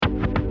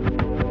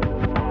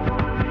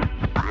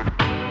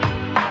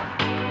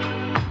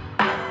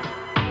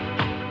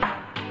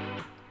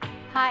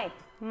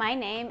My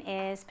name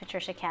is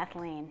Patricia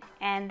Kathleen,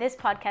 and this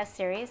podcast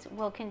series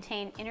will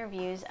contain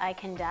interviews I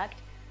conduct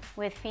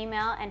with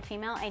female and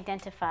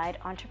female-identified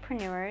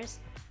entrepreneurs,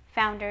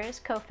 founders,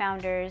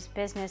 co-founders,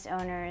 business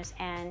owners,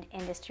 and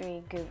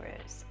industry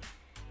gurus.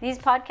 These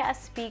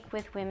podcasts speak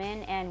with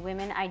women and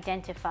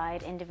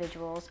women-identified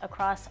individuals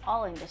across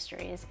all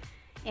industries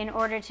in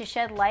order to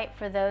shed light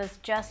for those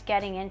just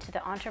getting into the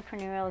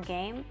entrepreneurial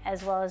game,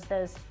 as well as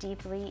those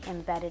deeply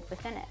embedded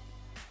within it.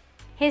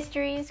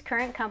 Histories,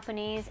 current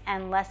companies,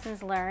 and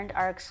lessons learned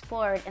are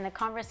explored in the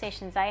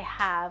conversations I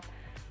have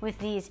with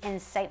these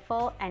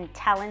insightful and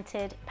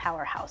talented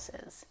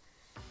powerhouses.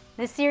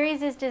 The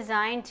series is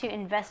designed to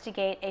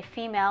investigate a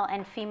female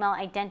and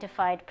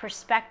female-identified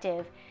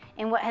perspective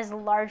in what has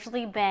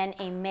largely been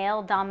a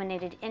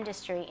male-dominated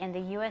industry in the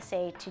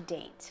USA to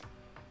date.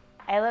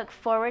 I look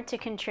forward to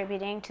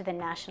contributing to the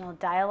national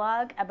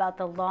dialogue about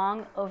the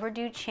long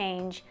overdue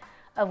change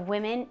of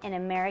women in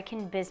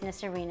American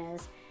business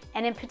arenas,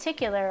 and in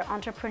particular,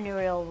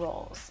 entrepreneurial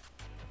roles.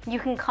 You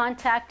can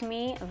contact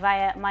me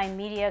via my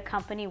media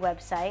company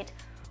website,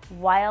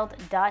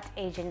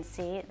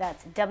 wilde.agency,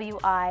 that's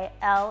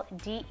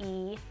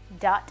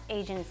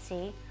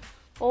WILDE.agency,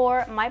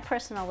 or my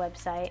personal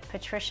website,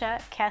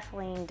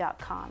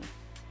 patriciakathleen.com.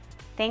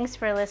 Thanks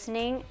for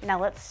listening. Now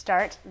let's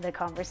start the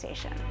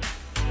conversation.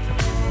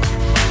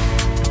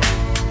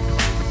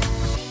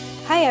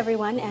 Hi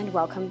everyone, and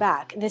welcome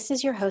back. This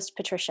is your host,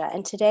 Patricia,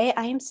 and today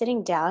I am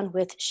sitting down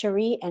with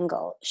Cherie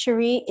Engel.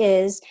 Cherie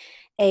is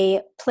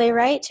a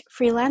playwright,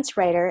 freelance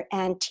writer,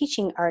 and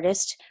teaching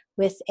artist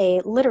with a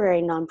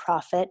literary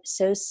nonprofit,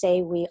 So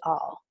Say We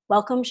All.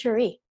 Welcome,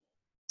 Cherie.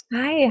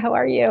 Hi, how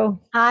are you?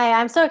 Hi,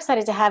 I'm so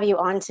excited to have you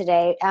on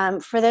today.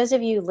 For those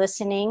of you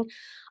listening,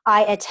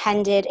 I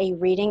attended a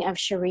reading of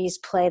Cherie's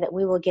play that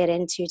we will get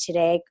into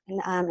today,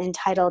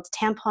 entitled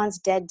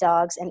Tampons, Dead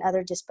Dogs, and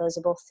Other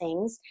Disposable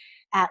Things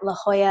at La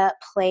Jolla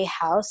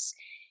Playhouse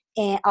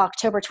in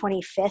October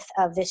 25th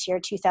of this year,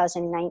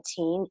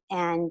 2019.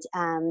 And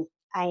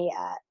I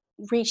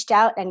reached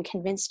out and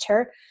convinced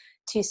her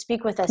to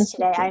speak with us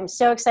today. I'm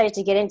so excited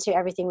to get into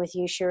everything with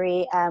you,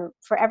 Cherie.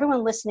 For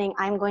everyone listening,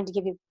 I'm going to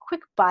give you a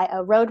quick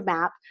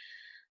roadmap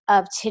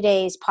of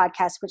today's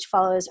podcast, which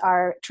follows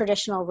our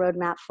traditional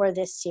roadmap for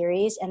this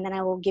series. And then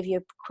I will give you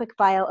a quick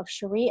bio of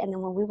Cherie, and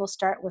then we will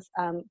start with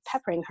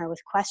peppering her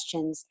with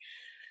questions.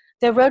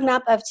 The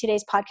roadmap of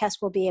today's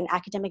podcast will be an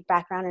academic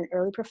background and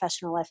early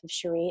professional life of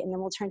Cherie, and then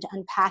we'll turn to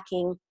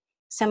unpacking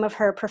some of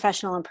her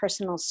professional and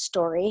personal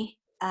story,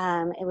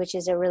 which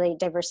is a really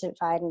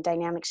diversified and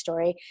dynamic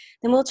story.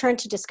 Then we'll turn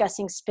to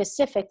discussing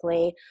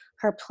specifically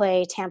her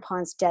play,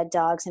 Tampons, Dead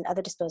Dogs, and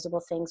Other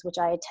Disposable Things, which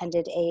I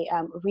attended a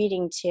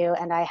reading to,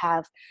 and I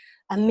have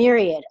a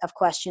myriad of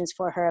questions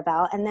for her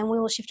about. And then we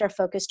will shift our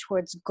focus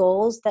towards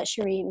goals that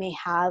Cherie may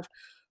have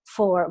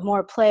for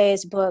more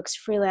plays, books,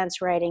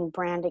 freelance writing,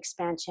 brand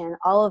expansion,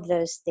 all of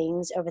those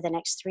things over the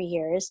next 3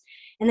 years.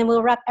 And then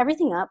we'll wrap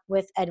everything up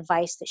with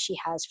advice that she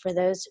has for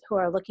those who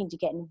are looking to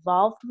get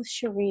involved with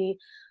Cherie,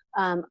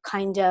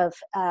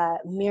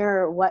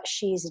 mirror what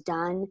she's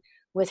done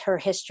with her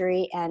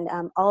history and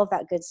all of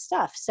that good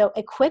stuff. So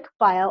a quick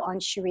bio on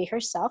Cherie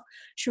herself.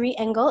 Cherie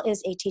Engel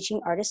is a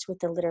teaching artist with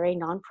the literary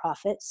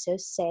nonprofit So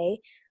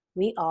Say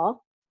We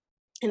All,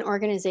 an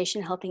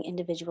organization helping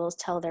individuals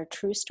tell their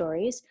true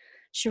stories.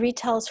 Cherie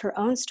tells her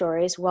own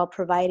stories while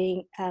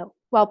provided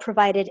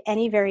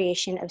any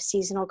variation of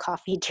seasonal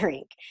coffee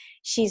drink.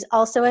 She's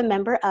also a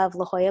member of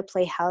La Jolla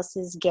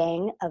Playhouse's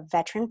gang of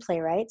veteran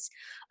playwrights,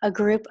 a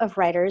group of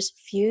writers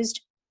fused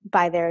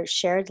by their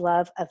shared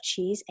love of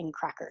cheese and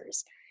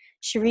crackers.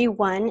 Cherie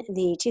won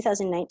the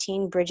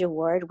 2019 Bridge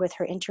Award with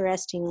her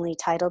interestingly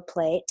titled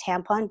play,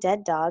 Tampon,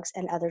 Dead Dogs,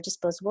 and Other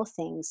Disposable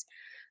Things.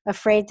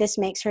 Afraid this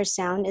makes her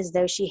sound as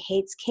though she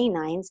hates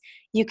canines,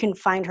 you can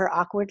find her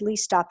awkwardly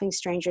stopping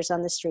strangers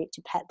on the street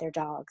to pet their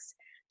dogs.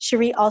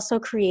 Cherie also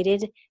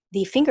created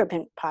the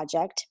Fingerprint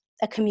Project,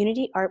 a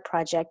community art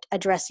project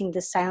addressing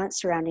the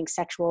silence surrounding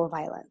sexual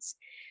violence.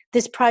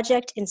 This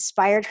project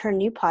inspired her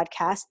new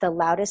podcast, The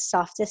Loudest,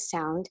 Softest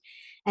Sound,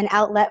 an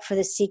outlet for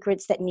the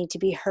secrets that need to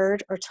be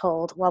heard or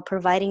told while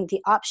providing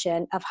the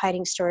option of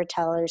hiding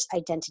storytellers'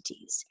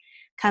 identities,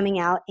 coming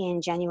out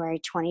in January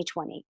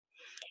 2020.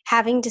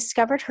 Having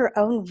discovered her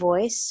own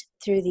voice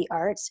through the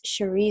arts,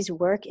 Cherie's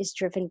work is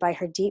driven by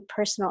her deep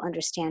personal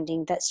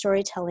understanding that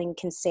storytelling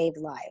can save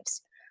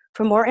lives.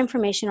 For more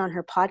information on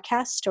her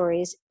podcast,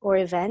 stories, or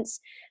events,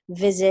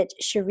 visit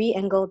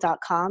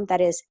CherieEngel.com.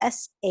 That is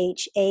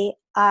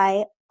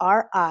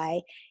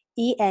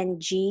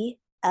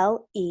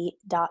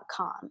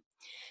SHAIRIENGLE.com.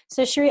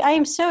 So Cherie, I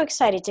am so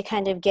excited to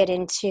kind of get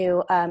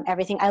into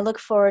everything. I look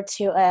forward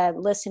to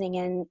listening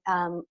in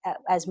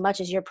as much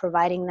as you're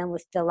providing them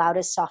with the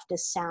loudest,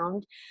 softest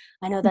sound.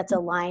 I know that's a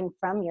line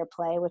from your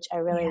play, which I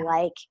really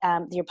like.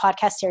 Your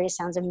podcast series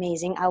sounds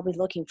amazing. I'll be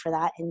looking for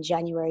that in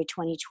January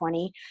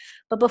 2020.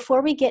 But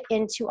before we get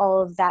into all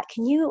of that,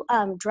 can you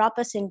drop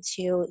us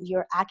into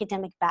your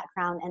academic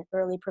background and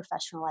early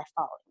professional life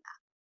following that?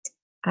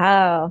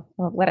 Oh,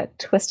 well, what a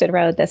twisted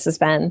road this has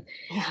been.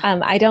 Yeah.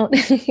 I don't,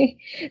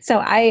 so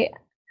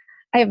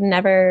I've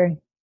never,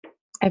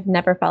 I've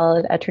never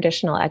followed a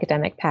traditional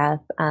academic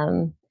path.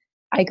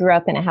 I grew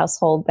up in a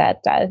household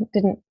that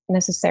didn't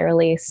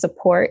necessarily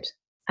support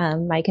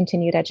my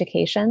continued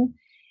education,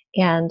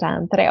 and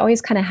but I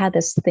always kind of had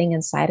this thing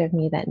inside of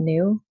me that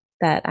knew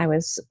that I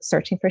was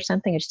searching for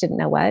something. I just didn't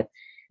know what.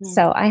 Mm.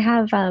 So I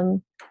have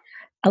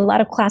a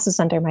lot of classes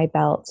under my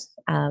belt,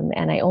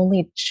 and I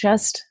only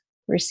just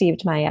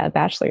received my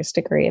bachelor's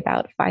degree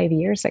about 5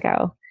 years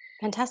ago.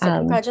 Fantastic. Um,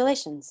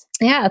 Congratulations.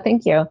 yeah,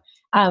 thank you.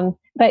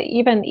 But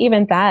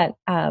even that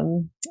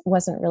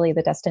wasn't really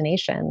the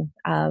destination.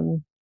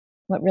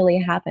 What really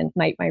happened,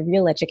 my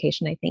real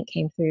education, I think,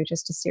 came through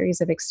just a series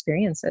of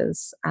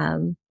experiences.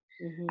 Hmm.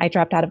 I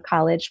dropped out of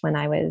college when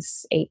I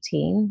was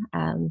 18.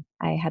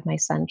 I had my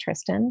son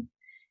Tristan,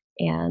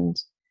 and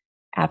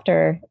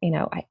after,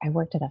 I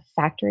worked at a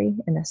factory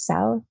in the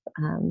South.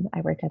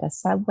 I worked at a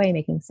Subway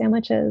making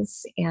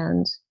sandwiches.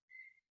 And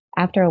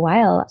after a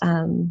while,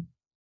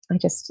 I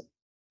just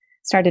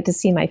started to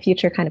see my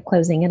future kind of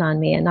closing in on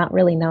me and not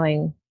really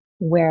knowing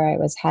where I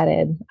was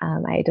headed.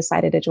 I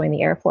decided to join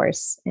the Air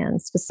Force and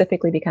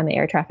specifically become an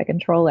air traffic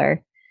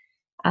controller.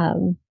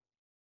 Um,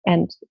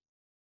 and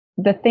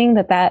the thing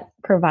that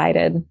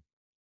provided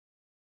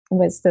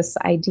was this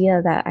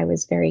idea that I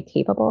was very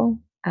capable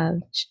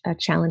of a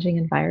challenging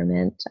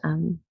environment,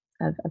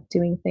 of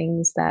doing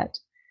things that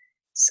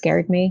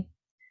scared me.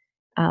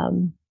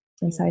 Um,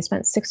 and so I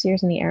spent 6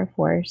 years in the Air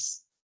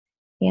Force,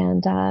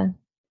 and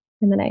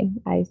then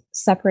I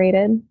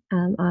separated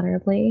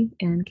honorably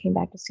and came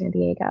back to San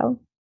Diego.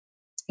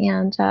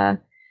 And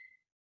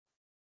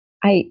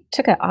I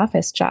took an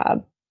office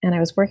job, and I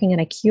was working in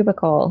a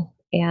cubicle,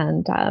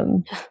 and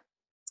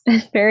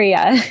very,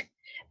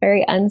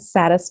 very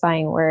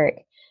unsatisfying work.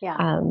 Yeah.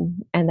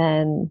 And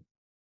then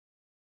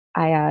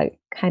I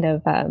kind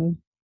of,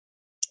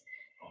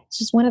 it's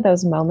just one of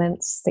those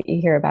moments that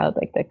you hear about,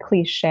 like the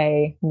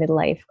cliche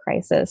midlife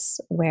crisis,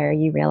 where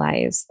you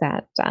realize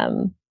that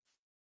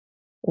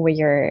where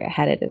you're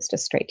headed is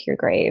just straight to your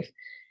grave.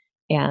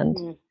 And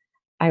Mm.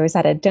 I was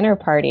at a dinner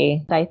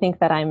party. I think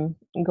that I'm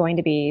going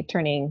to be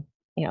turning,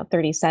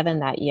 37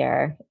 that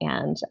year.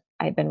 And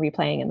I've been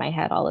replaying in my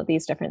head all of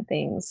these different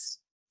things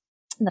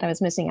that I was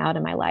missing out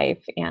in my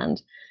life.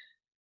 And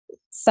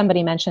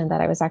somebody mentioned that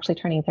I was actually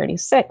turning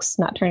 36,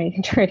 not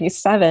turning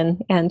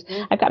 37. And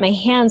Mm. I've got my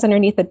hands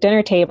underneath the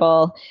dinner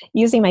table,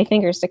 using my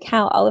fingers to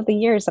count all of the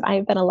years that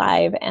I've been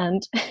alive.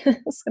 And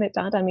it's when it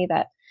dawned on me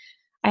that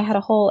I had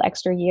a whole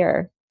extra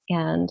year.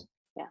 And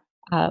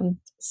Yeah.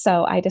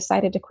 so I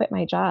decided to quit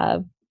my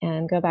job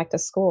and go back to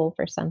school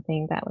for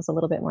something that was a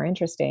little bit more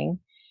interesting.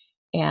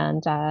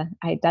 And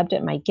I dubbed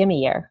it my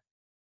gimme year.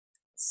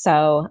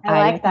 So I I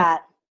like went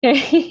back.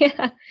 that.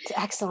 Yeah. It's So,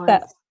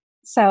 excellent.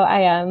 so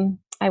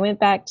I went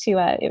back to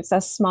it was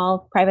a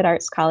small private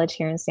arts college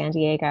here in San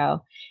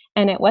Diego,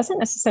 and it wasn't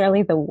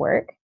necessarily the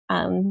work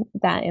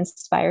that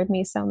inspired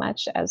me so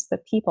much as the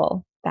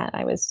people that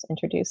I was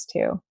introduced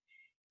to.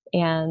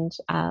 And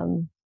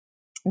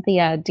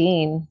the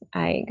dean,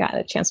 I got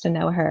a chance to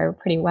know her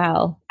pretty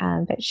well,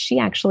 but she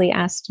actually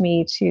asked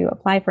me to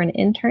apply for an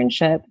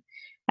internship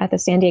at the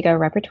San Diego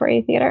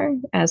Repertory Theater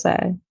as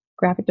a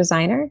graphic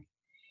designer.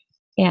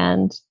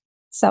 And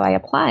so I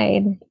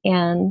applied,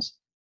 and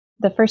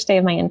the first day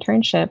of my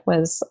internship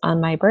was on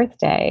my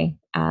birthday.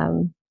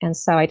 And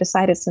so I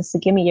decided, since the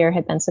Gimme Year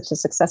had been such a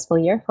successful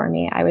year for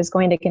me, I was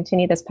going to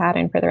continue this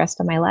pattern for the rest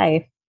of my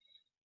life.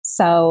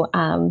 So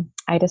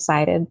I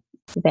decided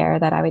there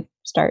that I would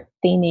start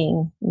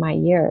theming my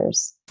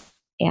years,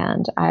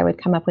 and I would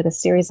come up with a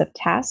series of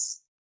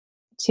tasks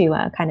to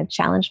kind of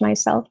challenge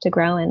myself to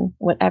grow in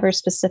whatever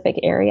specific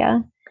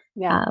area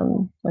Yeah.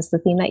 was the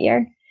theme that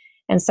year.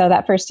 And so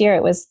that first year,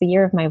 it was the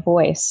year of my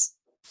voice.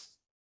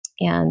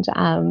 And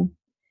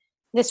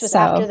This was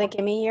after so, the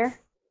Gimme year?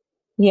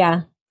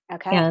 yeah.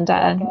 Okay. And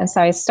I like it.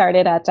 so I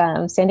started at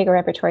San Diego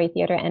Repertory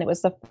Theater, and it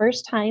was the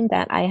first time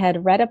that I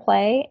had read a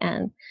play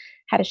and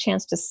had a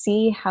chance to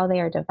see how they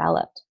are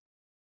developed.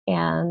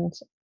 And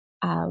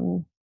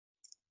um,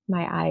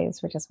 my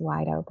eyes were just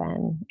wide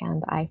open,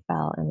 and I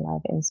fell in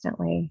love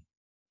instantly.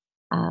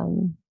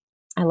 Um,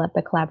 I love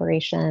the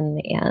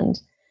collaboration and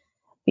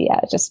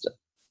just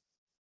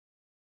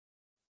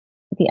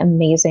the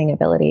amazing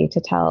ability to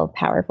tell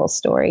powerful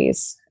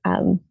stories.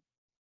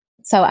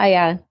 So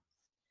I,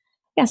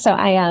 so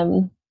I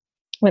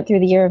went through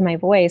the year of my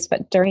voice,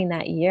 but during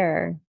that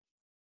year,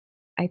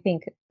 I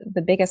think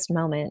the biggest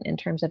moment in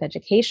terms of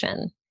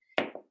education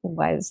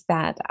was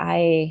that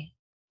I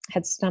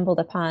had stumbled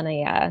upon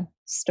a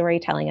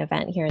storytelling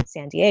event here in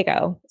San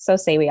Diego. So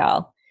say we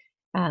all.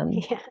 Um,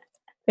 Yeah.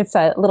 it's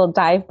a little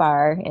dive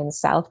bar in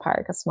South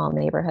Park, a small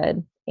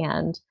neighborhood,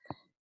 and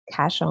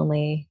cash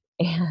only.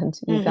 And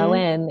you go Hmm.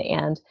 in,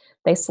 and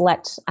they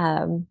select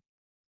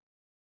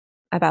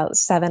about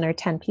 7 or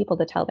 10 people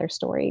to tell their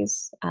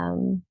stories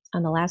on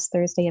the last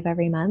Thursday of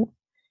every month.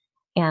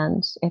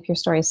 And if your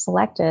story is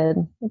selected,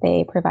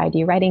 they provide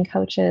you writing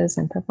coaches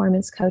and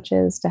performance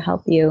coaches to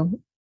help you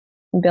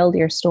build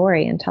your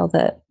story and tell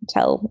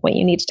what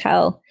you need to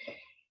tell.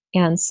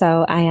 And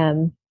so I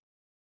am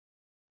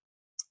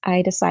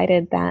I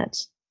decided that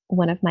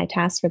one of my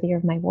tasks for the Year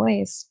of My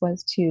Voice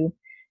was to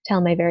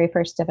tell my very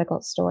first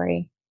difficult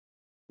story.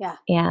 Yeah.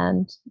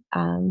 And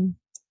um,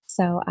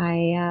 so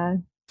I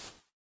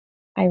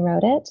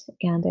wrote it,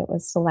 and it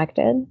was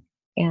selected.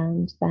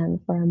 And then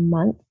for a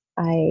month,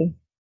 I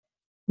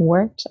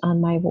worked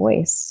on my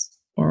voice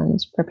and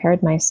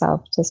prepared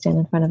myself to stand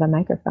in front of a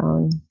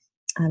microphone,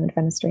 in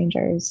front of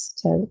strangers,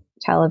 to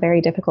tell a very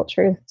difficult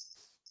truth.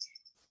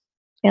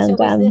 So And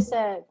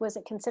was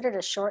it considered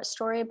a short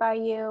story by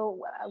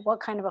you? What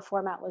kind of a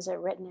format was it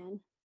written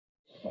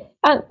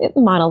in?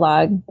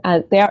 Monologue.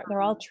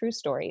 They're all true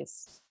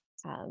stories.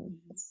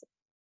 It's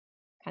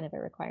kind of a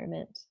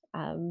requirement,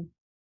 and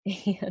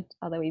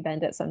although we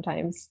bend it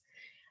sometimes.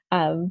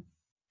 Um,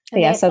 And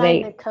they yeah, so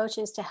assign the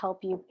coaches to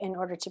help you in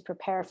order to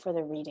prepare for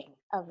the reading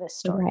of this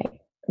story.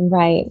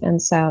 right.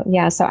 And so,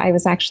 yeah, so I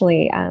was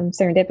actually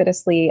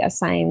serendipitously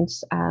assigned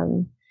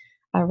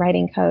a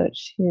writing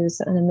coach who's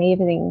an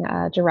amazing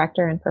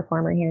director and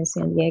performer here in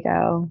San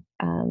Diego.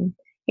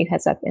 He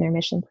heads up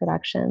Intermission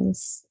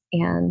Productions,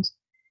 and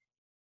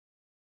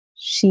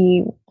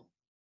she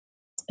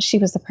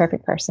was the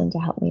perfect person to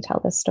help me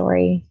tell this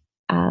story.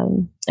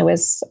 It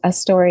was a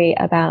story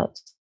about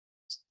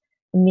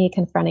me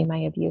confronting my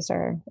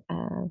abuser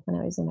when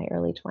I was in my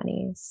early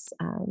 20s,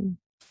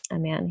 a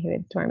man who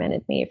had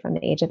tormented me from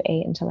the age of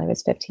 8 until I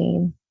was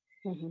 15.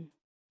 Mm-hmm.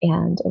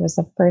 And it was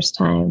the first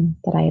time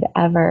that I had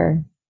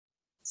ever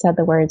said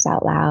the words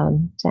out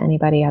loud to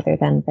anybody other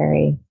than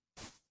very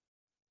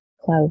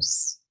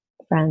close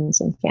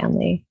friends and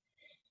family.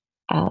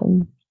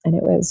 And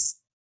it was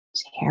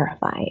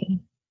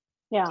terrifying,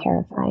 Yeah.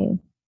 terrifying.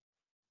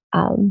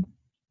 Um,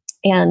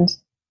 and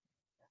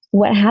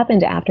what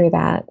happened after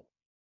that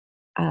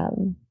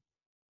um,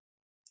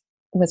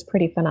 was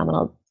pretty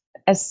phenomenal.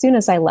 As soon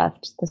as I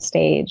left the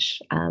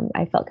stage,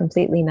 I felt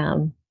completely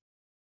numb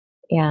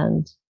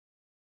and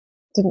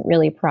didn't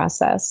really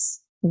process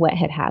what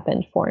had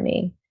happened for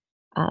me.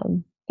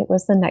 It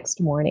was the next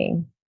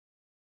morning.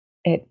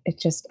 I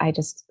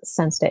just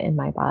sensed it in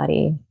my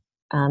body.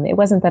 It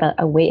wasn't that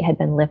a weight had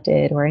been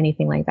lifted or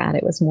anything like that.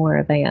 It was more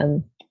of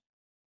a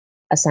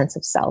sense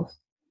of self.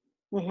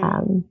 Mm-hmm.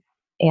 Um,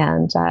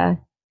 and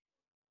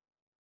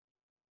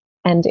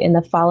and in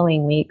the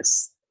following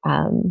weeks,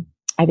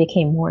 I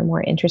became more and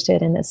more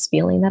interested in this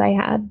feeling that I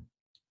had,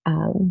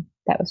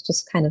 that was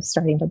just kind of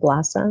starting to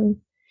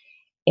blossom.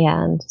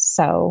 And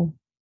so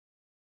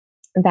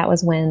that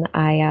was when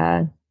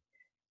I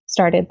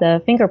started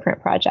the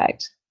fingerprint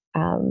project.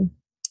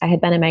 I had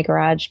been in my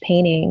garage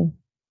painting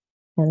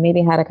and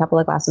maybe had a couple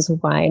of glasses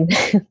of wine,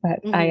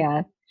 but Mm-hmm.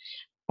 I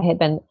had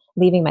been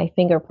leaving my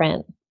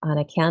fingerprint on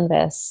a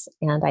canvas,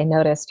 and I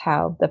noticed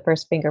how the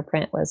first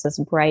fingerprint was this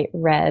bright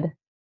red,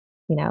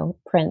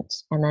 print,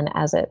 and then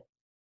as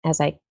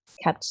I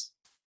kept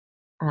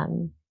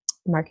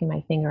marking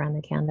my finger on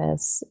the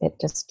canvas, it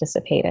just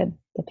dissipated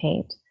the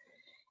paint.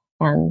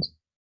 And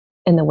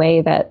in the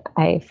way that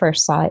I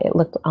first saw it, it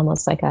looked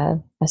almost like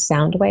a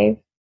sound wave,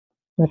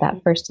 with Mm-hmm.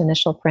 that first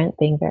initial print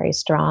being very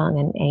strong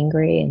and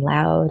angry and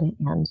loud,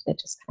 and it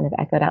just kind of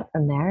echoed out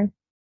from there.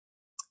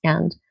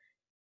 And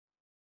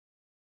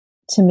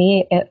to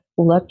me, it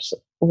looked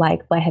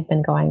like what had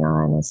been going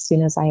on as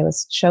soon as I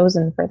was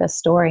chosen for this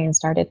story and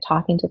started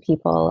talking to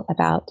people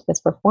about this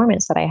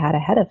performance that I had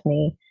ahead of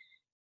me.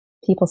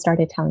 People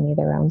started telling me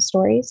their own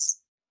stories,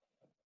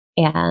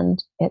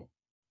 and it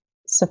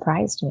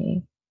surprised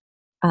me.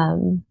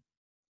 Um,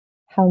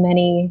 how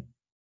many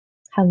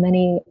how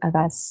many of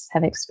us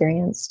have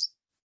experienced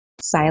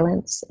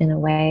silence in a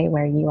way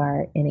where you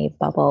are in a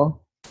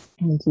bubble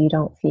and you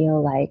don't feel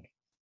like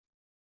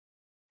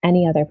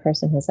any other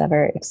person has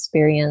ever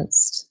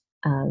experienced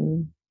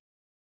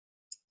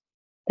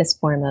this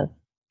form of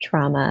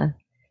trauma,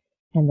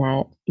 and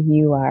that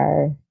you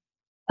are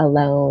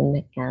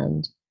alone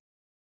and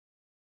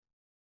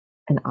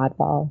an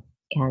oddball,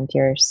 and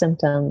your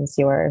symptoms,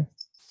 your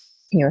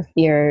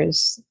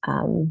fears,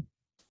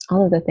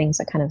 all of the things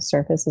that kind of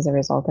surface as a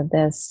result of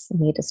this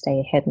need to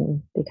stay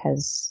hidden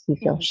because you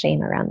feel Mm-hmm.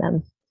 shame around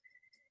them.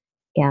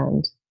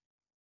 And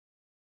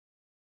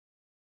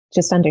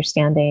just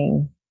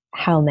understanding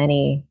how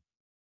many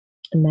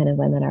men and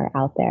women are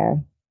out there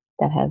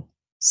that have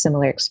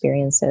similar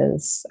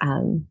experiences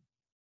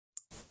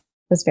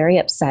was very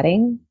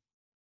upsetting.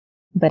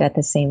 But at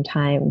the same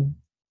time,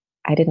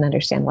 I didn't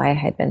understand why I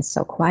had been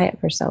so quiet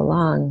for so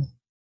long,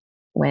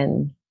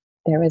 when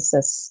there was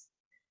this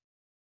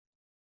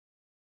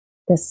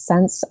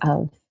sense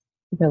of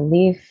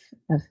relief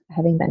of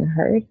having been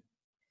heard.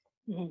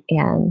 Mm-hmm.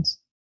 And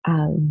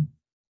um,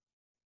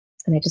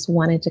 and I just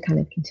wanted to kind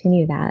of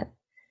continue that.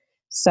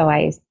 So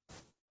I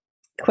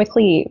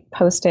quickly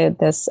posted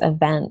this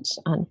event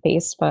on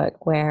Facebook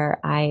where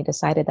I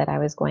decided that I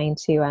was going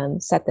to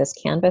set this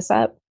canvas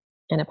up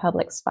in a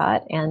public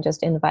spot and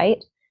just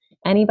invite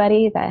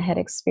anybody that had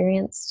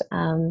experienced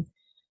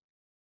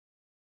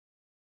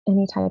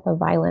any type of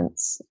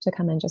violence to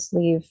come and just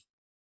leave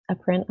a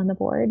print on the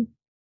board.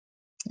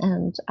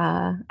 And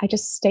I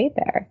just stayed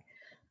there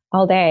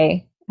all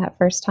day that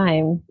first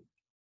time.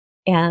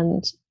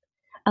 And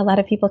a lot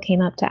of people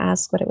came up to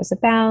ask what it was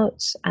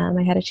about.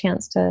 I had a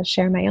chance to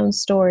share my own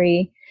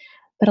story,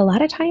 but a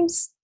lot of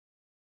times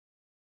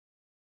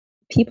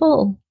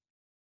people,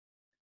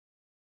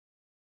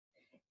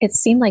 it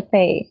seemed like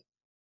they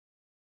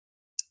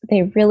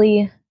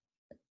really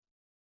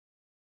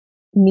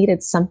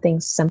needed something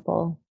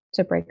simple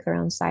to break their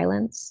own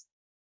silence.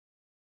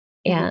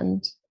 Mhm.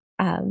 And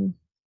um,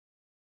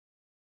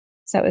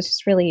 so it was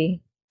just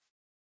really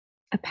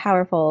a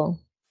powerful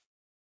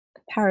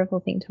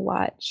thing to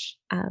watch.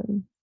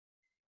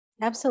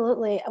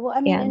 Absolutely. Well,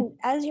 I mean, And and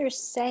as you're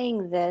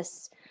saying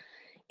this,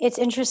 it's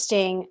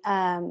interesting,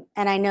 and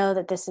I know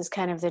that this is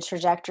kind of the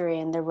trajectory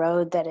and the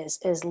road that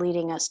is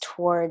leading us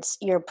towards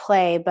your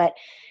play. But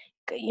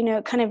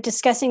kind of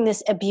discussing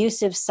this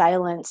abusive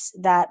silence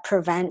that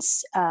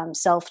prevents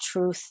self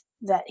truth,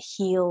 that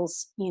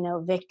heals,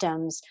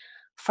 victims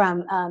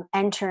from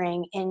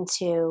entering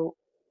into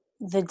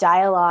the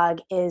dialogue,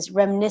 is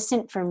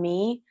reminiscent for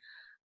me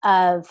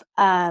of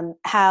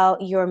how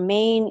your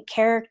main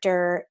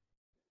character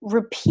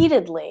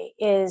repeatedly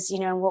is,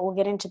 we'll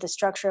get into the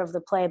structure of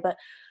the play, but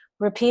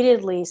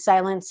repeatedly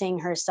silencing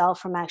herself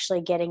from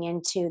actually getting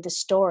into the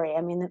story.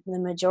 I mean, the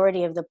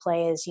majority of the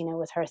play is,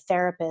 with her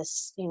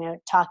therapist,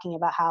 talking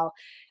about how,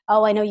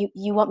 oh, I know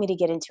you want me to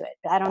get into it,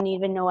 but I don't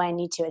even know I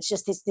need to. It's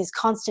just these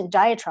constant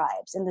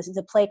diatribes, and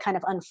the play kind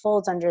of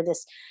unfolds under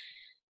this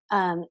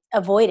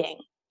avoiding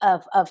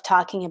of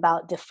talking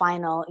about the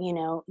final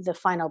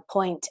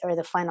point or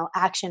the final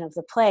action of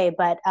the play.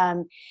 But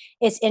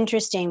it's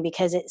interesting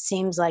because it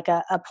seems like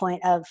a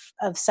point of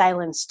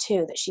silence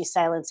too, that she's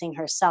silencing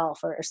herself,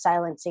 or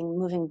silencing,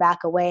 moving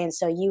back away. And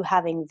so you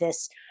having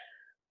this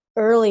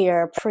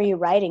earlier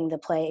pre-writing the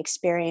play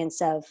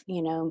experience of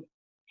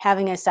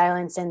having a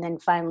silence and then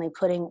finally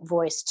putting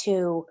voice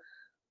to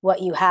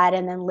what you had,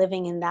 and then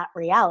living in that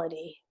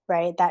reality,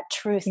 right? That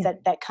truth yeah.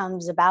 that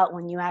comes about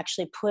when you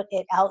actually put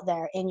it out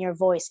there in your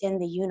voice in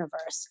the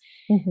universe.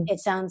 Hmm. It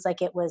sounds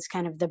like it was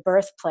kind of the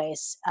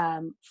birthplace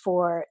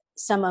for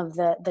some of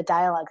the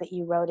dialogue that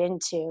you wrote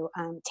into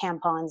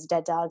tampons,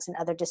 dead dogs, and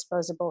other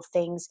disposable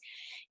things.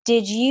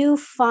 Did you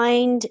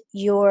find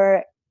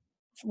your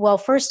well,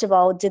 first of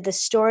all, did the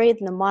story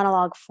in the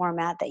monologue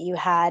format that you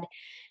had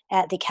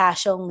at the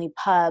cash only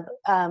pub,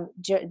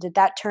 did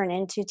that turn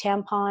into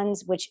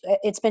tampons, which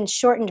it's been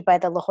shortened by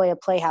the La Jolla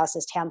Playhouse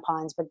as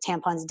tampons, but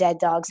tampons, dead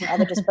dogs, and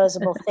other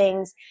disposable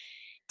things?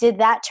 Did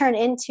that turn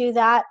into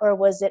that, or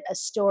was it a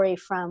story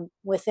from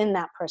within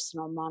that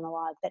personal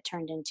monologue that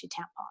turned into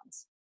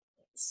tampons?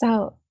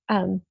 So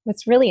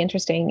what's really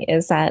interesting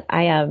is that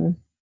I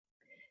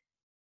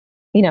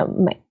you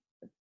know,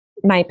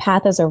 my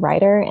path as a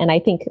writer, and I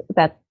think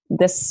that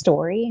this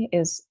story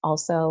is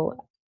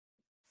also,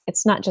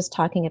 it's not just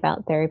talking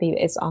about therapy,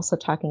 it's also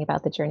talking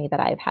about the journey that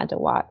I've had to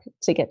walk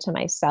to get to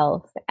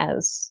myself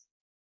as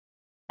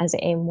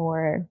a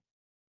more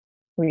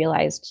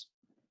realized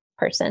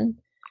person.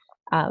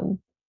 Um,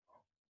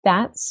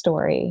 that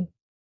story,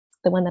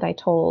 the one that I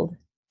told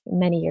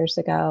many years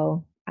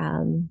ago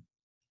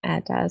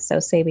at So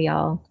Say We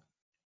All,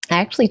 I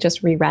actually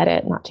just reread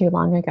it not too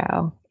long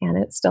ago, and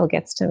it still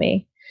gets to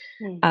me.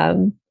 Hmm.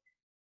 Um,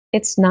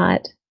 it's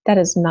not, that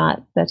is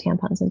not the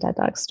tampons and dead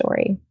dog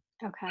story.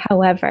 Okay.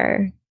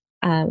 However,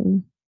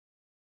 um,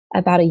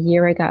 about a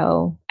year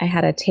ago, I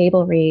had a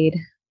table read,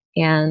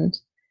 and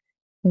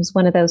it was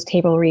one of those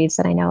table reads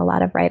that I know a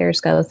lot of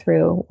writers go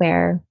through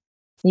where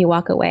you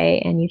walk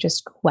away and you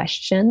just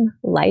question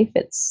life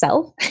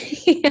itself.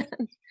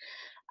 And,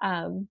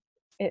 um,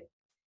 it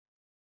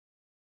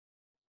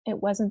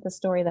it wasn't the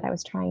story that I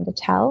was trying to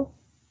tell.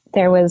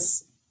 There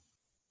was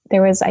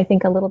I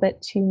think a little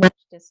bit too much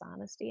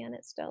dishonesty in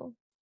it still.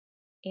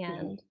 Hmm.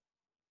 And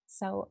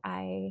so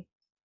I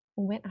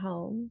went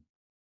home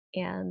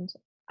and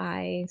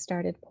I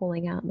started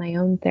pulling out my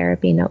own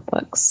therapy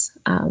notebooks,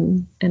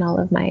 and all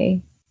of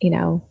my,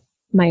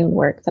 my own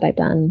work that I've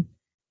done,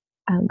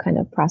 kind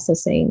of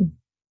processing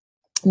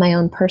my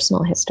own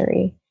personal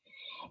history.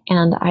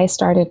 And I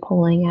started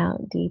pulling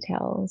out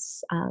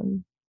details,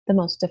 the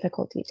most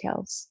difficult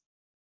details,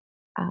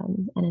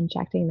 and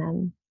injecting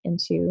them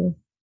into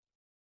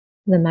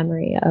the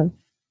memory of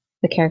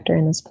the character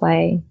in this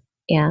play.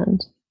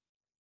 And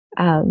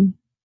um,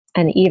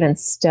 and even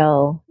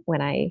still,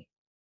 when I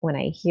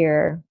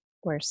hear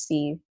or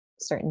see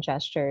certain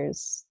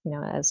gestures,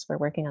 as we're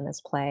working on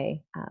this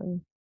play,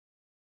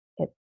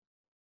 it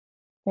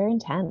they're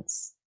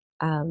intense.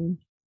 Um,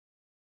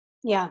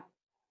 Yeah.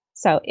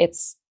 so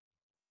it's,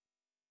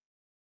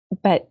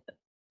 but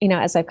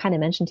as I've kind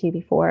of mentioned to you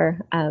before,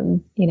 after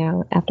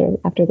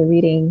the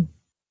reading,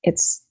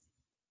 it's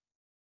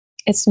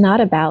it's not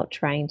about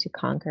trying to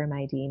conquer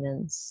my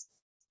demons.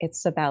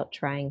 It's about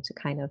trying to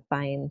kind of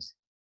find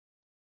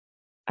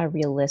a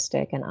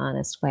realistic and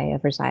honest way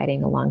of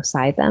residing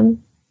alongside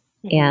them,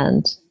 Hmm.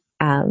 and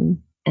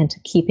and to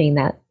keeping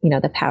that,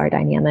 the power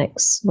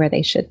dynamics where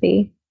they should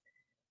be.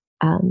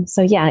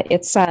 So yeah,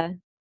 it's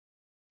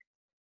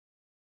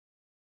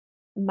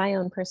my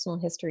own personal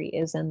history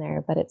is in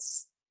there, but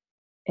it's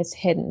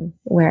hidden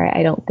where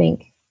I don't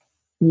think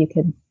you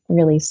could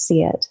really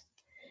see it.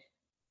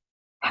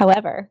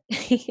 However,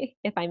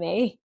 if I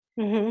may,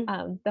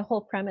 Mm-hmm. the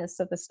whole premise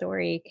of the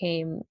story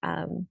came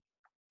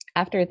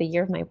after the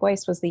year of my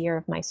voice was the year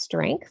of my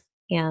strength.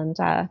 And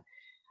I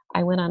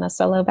went on a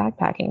solo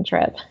backpacking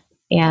trip.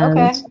 And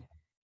Okay.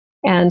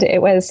 and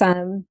it was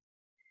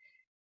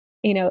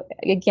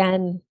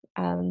again,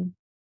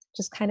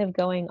 just kind of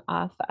going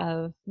off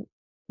of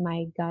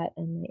my gut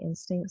and my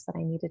instincts that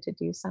I needed to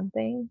do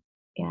something.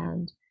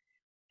 And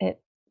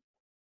it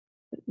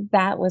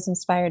that was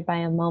inspired by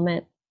a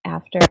moment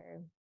after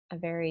a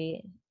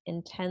very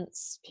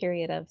intense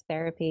period of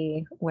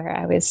therapy where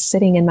I was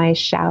sitting in my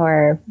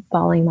shower,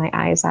 bawling my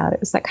eyes out. It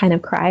was that kind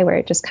of cry where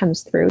it just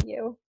comes through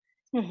you,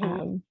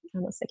 Mm-hmm.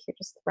 almost like you're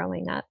just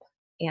throwing up.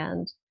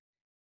 And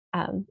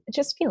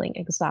just feeling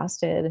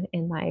exhausted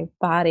in my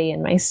body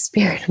and my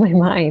spirit, my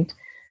mind.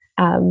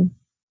 Um,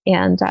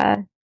 and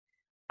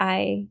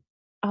I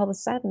all of a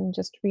sudden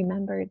just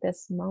remembered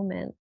this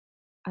moment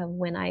of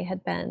when I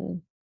had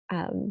been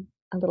a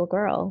little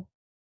girl.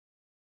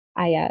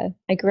 I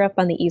grew up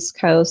on the East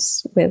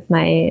Coast with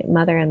my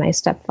mother and my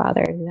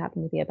stepfather, who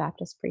happened to be a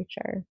Baptist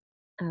preacher,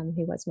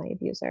 who was my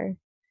abuser.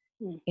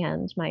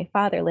 And my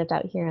father lived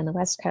out here on the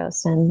West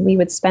Coast, and we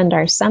would spend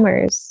our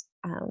summers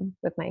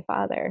with my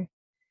father.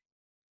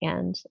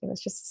 And it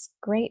was just this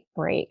great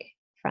break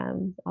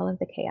from all of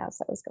the chaos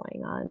that was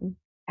going on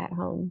at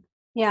home.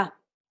 Yeah.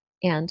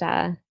 And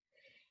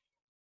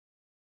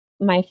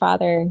my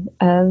father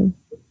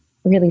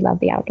really loved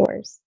the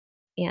outdoors.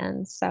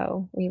 And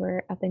so we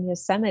were up in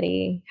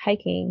Yosemite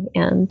hiking,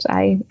 and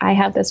I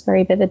have this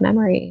very vivid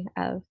memory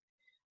of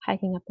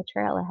hiking up the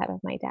trail ahead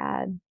of my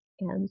dad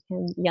and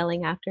him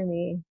yelling after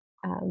me,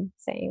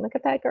 saying, "Look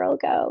at that girl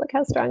go! Look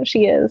how strong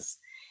she is!"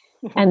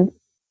 And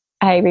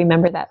I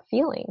remember that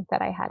feeling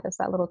that I had as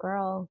that little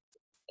girl.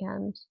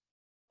 And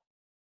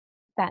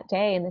that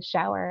day in the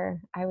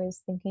shower, I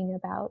was thinking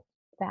about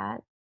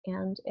that,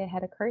 and it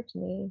had occurred to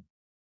me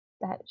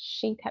that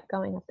she kept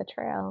going up the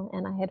trail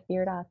and I had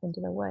veered off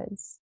into the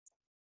woods.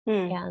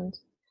 Mm. And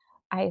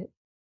I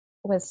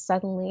was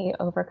suddenly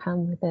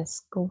overcome with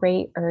this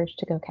great urge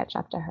to go catch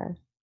up to her.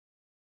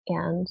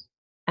 And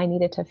I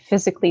needed to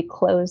physically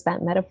close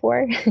that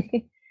metaphor. So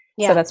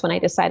Yeah. that's when I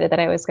decided that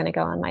I was going to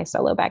go on my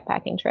solo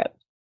backpacking trip.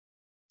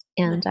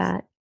 And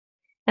Nice.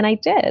 and I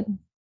did.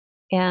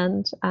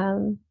 And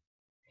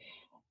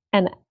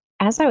and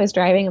as I was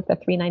driving up the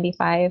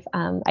 395,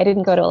 I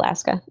didn't go to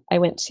Alaska. I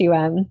went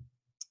to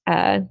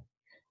uh,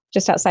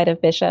 just outside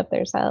of Bishop.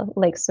 There's a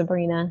Lake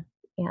Sabrina,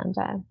 and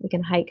we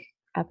can hike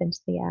up into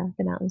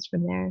the mountains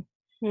from there.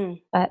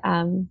 Mm. But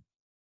on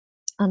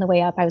the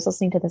way up, I was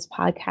listening to this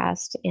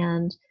podcast,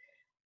 and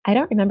I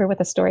don't remember what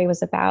the story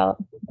was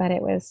about, but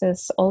it was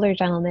this older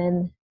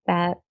gentleman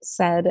that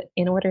said,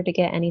 in order to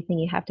get anything,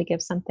 you have to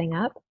give something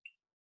up.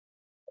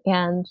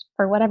 And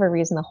for whatever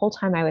reason, the whole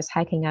time I was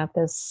hiking up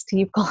this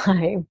steep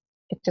climb,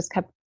 it just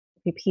kept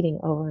repeating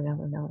over and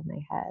over and over in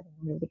my head.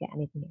 In order to get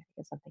anything, you have to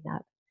give something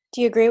up. Do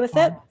you agree with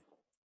it?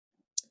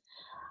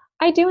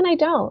 I do and I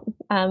don't.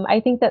 I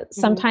think that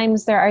Mm-hmm.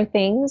 sometimes there are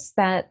things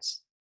that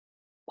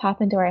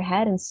pop into our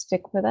head and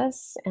stick with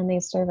us, and they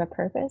serve a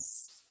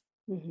purpose.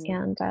 Mm-hmm.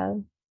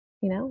 And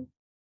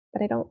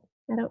but I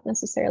don't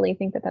necessarily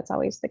think that that's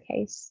always the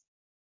case.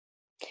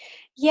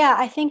 Yeah,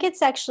 I think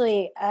it's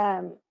actually,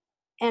 and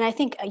I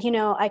think,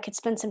 I could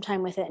spend some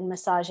time with it and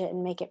massage it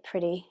and make it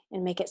pretty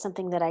and make it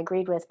something that I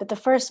agreed with. But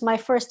my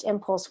first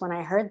impulse when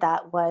I heard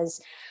that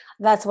was,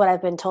 that's what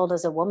I've been told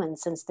as a woman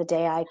since the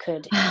day I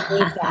could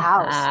leave the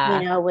house,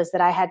 was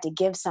that I had to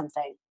give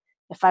something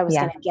if I was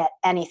going Yeah, to get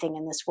anything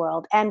in this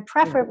world, and yeah,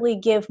 preferably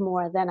give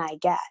more than I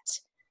get.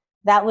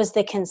 That was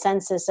the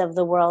consensus of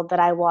the world that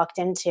I walked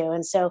into.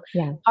 And so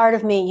yeah. part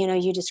of me,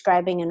 you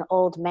describing an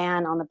old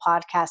man on the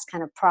podcast,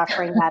 kind of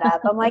proffering that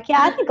up. I'm like, yeah,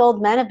 I think old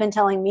men have been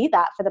telling me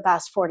that for the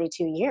past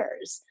 42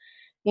 years.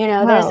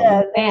 There's Oh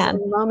a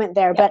man. moment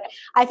there, Yeah, but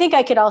I think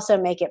I could also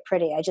make it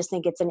pretty. I just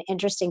think it's an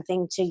interesting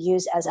thing to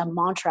use as a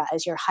mantra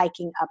as you're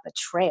hiking up a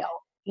trail.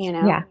 yeah,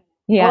 What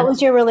yeah.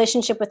 was your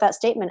relationship with that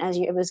statement as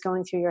it was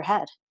going through your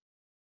head?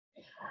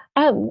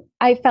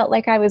 I felt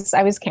like I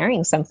was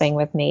carrying something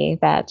with me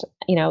that,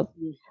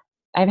 Mm.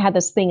 I've had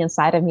this thing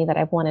inside of me that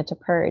I've wanted to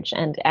purge.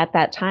 And at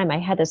that time, I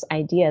had this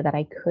idea that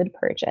I could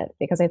purge it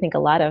because I think a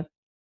lot of,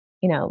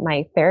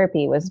 my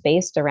therapy was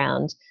based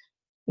around,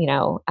 you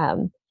know,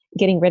 um,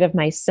 getting rid of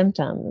my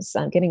symptoms,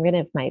 getting rid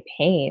of my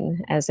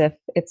pain as if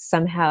it's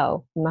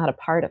somehow not a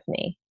part of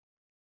me.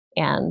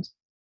 And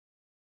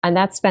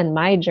that's been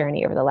my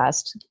journey over the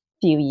last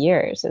few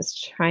years is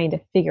trying to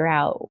figure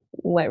out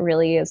what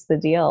really is the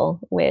deal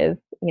with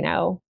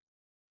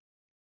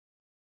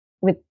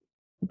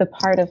the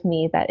part of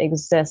me that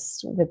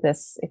exists with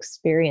this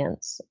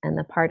experience and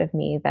the part of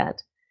me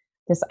that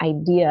this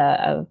idea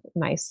of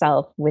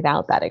myself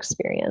without that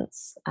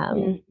experience.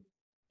 Mm.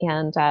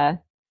 And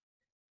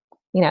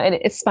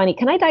it's funny.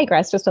 Can I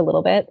digress just a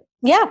little bit?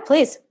 Yeah,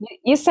 please.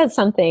 You said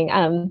something.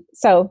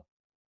 So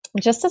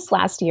just this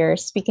last year,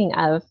 speaking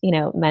of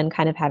men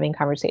kind of having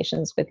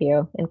conversations with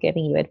you and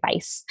giving you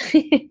advice.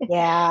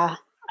 Yeah.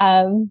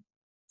 um,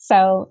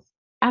 so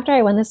after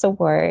I won this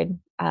award,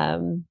 I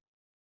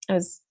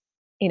was,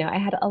 I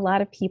had a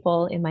lot of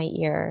people in my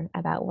ear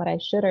about what I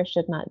should or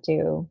should not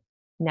do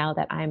now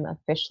that I'm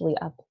officially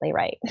a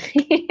playwright.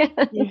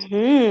 And,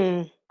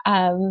 Hmm.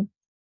 um,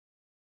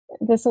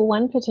 this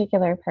one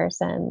particular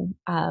person,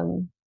 a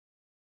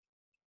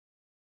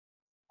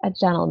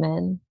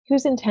gentleman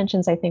whose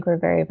intentions I think were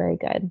very, very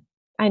good.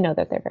 I know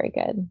that they're very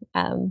good.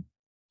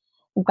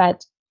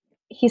 But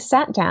he has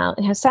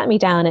sat me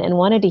down and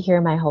wanted to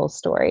hear my whole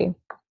story.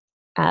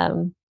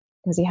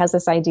 Because he has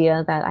this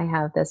idea that I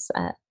have this,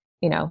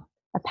 you know,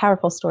 a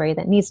powerful story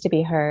that needs to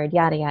be heard,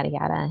 yada yada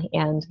yada.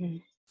 And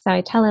Mhm. so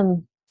I tell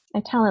him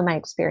my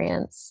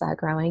experience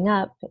growing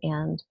up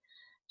and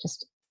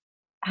just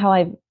how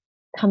I've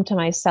come to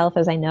myself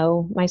as I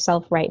know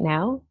myself right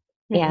now.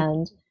 Mhm.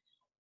 And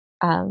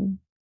um,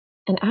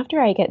 and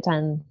after I get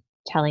done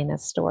telling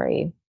this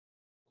story,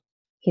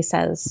 he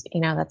says,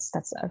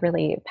 that's a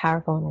really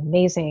powerful and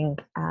amazing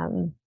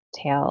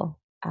tale.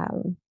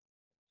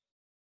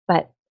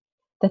 But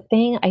the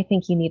thing I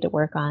think you need to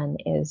work on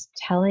is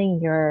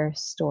telling your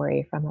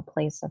story from a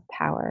place of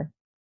power.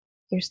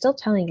 You're still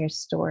telling your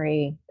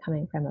story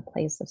coming from a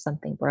place of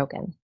something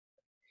broken.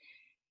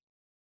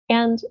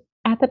 And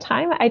at the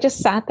time, I just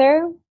sat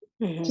there,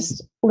 Mhm.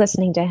 just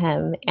listening to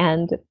him.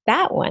 And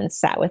that one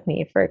sat with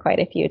me for quite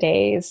a few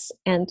days.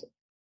 And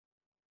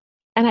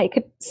I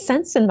could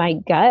sense in my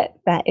gut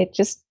that it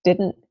just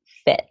didn't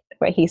fit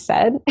what he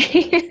said.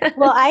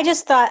 Well, I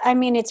just thought, I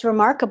mean, it's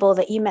remarkable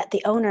that you met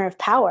the owner of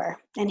power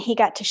and he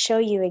got to show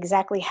you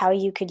exactly how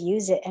you could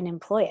use it and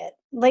employ it.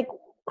 Like,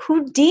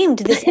 who deemed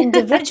this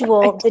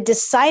individual Right. the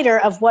decider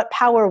of what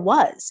power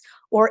was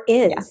or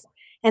Yeah. is,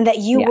 and that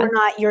you were Yeah.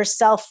 not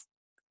yourself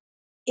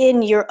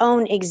in your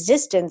own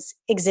existence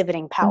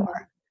exhibiting Mhm.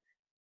 power?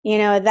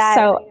 That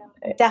So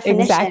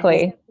definition is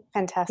exactly.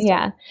 fantastic.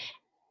 Yeah.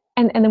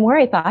 And the more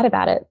I thought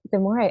about it, the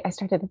more I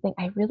started to think,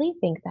 I really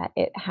think that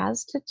it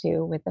has to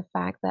do with the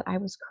fact that I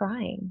was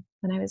crying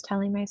when I was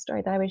telling my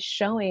story, that I was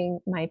showing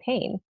my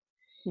pain.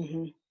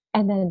 Hmm.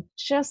 And then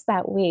just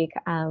that week,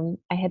 I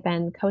had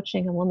been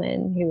coaching a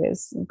woman who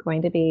was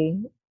going to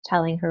be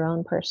telling her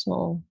own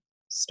personal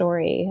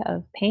story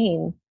of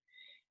pain.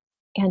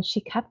 And she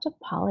kept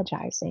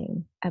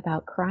apologizing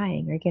about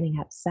crying or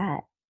getting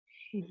upset.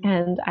 Hmm.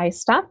 And I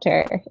stopped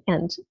her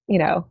and,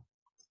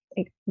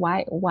 like,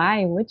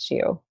 why would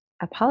you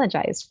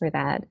apologize for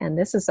that? And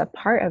this is a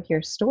part of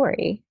your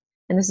story,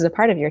 and this is a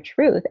part of your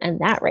truth, and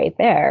that right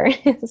there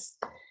is.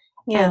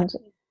 Yeah. And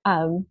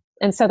um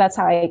and so that's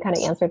how I kind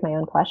of answered my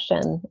own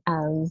question.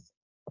 And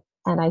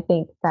I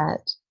think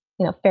that,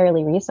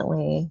 fairly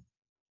recently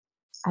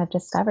I've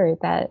discovered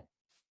that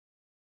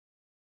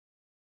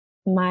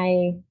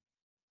my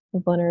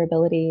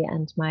vulnerability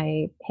and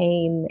my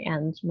pain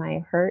and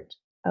my hurt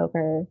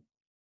over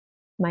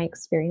my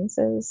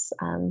experiences,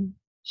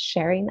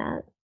 sharing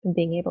that and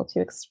being able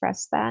to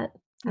express that,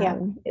 Yeah.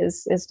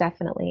 is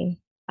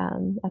definitely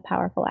a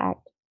powerful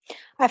act.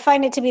 I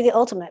find it to be the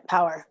ultimate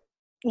power.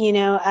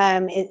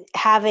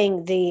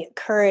 Having the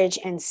courage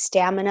and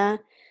stamina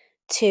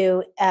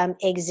to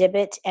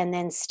exhibit and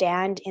then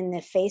stand in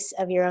the face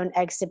of your own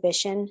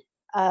exhibition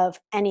of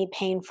any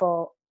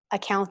painful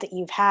account that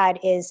you've had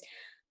is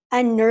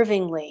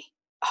unnervingly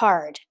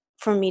hard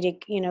for me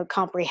to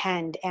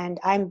comprehend. And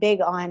I'm big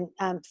on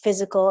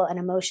physical and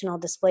emotional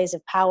displays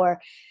of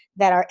power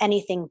that are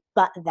anything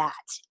but that.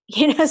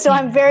 So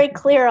I'm very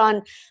clear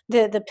on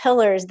the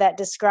pillars that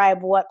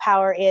describe what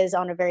power is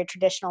on a very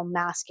traditional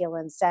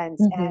masculine sense.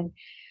 Hmm.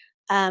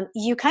 And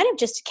you kind of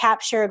just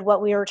captured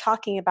what we were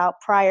talking about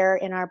prior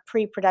in our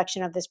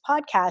pre-production of this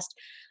podcast.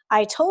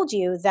 I told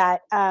you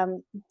that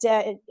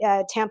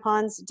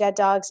tampons, dead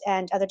dogs,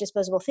 and other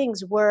disposable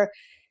things were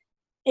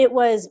it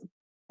was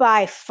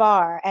by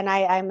far, and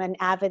I'm an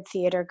avid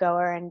theater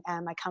goer, and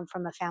I come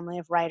from a family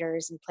of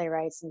writers and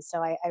playwrights, and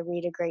so I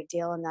read a great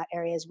deal in that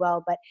area as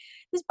well. But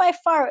it was by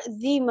far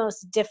the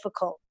most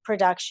difficult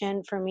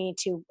production for me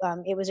to.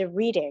 It was a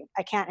reading.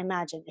 I can't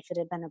imagine if it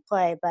had been a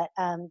play, but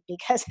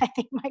because I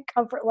think my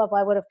comfort level,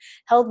 I would have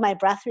held my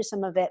breath through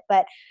some of it.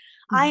 But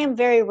I am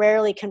very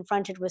rarely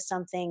confronted with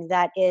something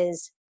that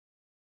is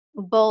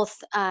both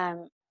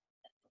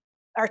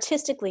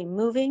artistically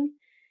moving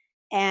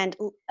and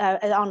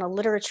on a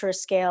literature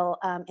scale,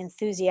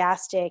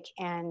 enthusiastic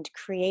and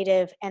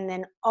creative, and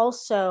then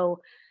also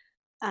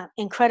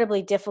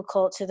incredibly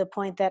difficult to the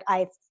point that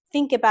I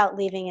think about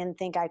leaving and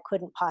think I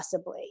couldn't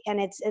possibly.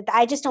 And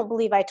I just don't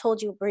believe I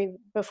told you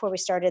before we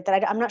started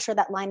that I'm not sure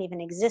that line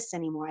even exists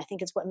anymore. I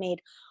think it's what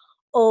made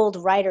old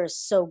writers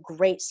so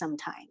great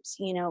sometimes,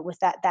 with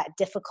that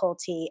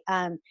difficulty.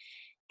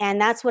 And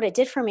that's what it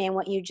did for me. And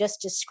what you just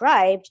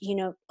described,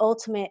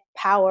 ultimate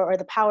power, or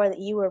the power that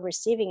you were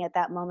receiving at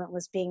that moment,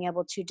 was being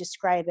able to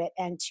describe it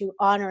and to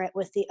honor it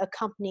with the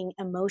accompanying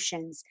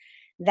emotions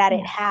that it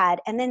Yeah. had,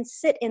 and then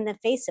sit in the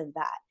face of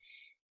that.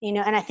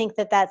 And I think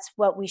that that's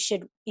what we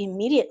should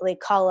immediately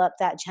call up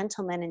that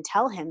gentleman and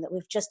tell him that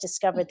we've just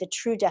discovered the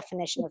true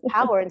definition of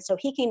power. And so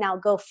he can now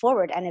go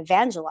forward and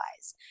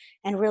evangelize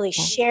and really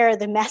Yeah. share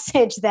the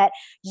message that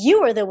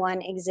you were the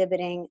one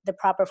exhibiting the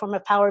proper form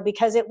of power,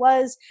 because it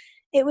was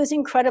it was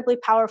incredibly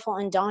powerful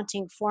and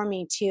daunting for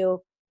me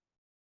to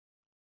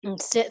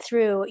sit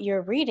through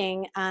your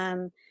reading.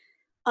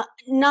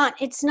 Not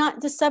It's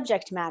not the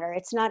subject matter.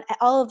 It's not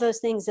all of those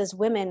things. As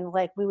women,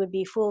 like, we would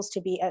be fools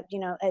to be,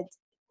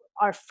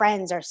 our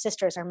friends, our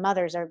sisters, our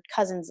mothers, our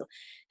cousins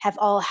have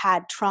all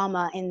had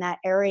trauma in that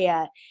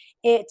area.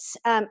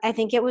 I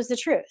think it was the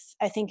truth.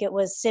 I think it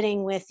was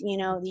sitting with,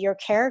 your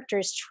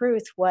character's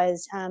truth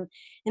was, and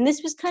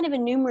this was kind of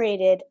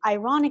enumerated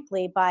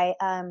ironically by,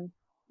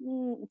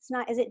 it's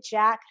not, is it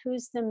Jack?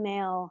 Who's the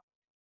male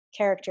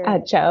character?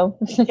 Joe.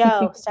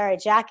 Joe, sorry,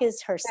 Jack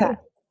is her son.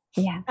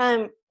 Yeah.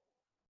 Um,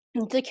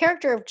 the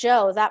character of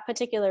Joe, that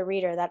particular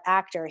reader, that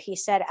actor, he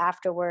said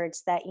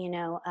afterwards that,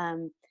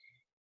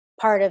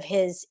 part of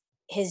his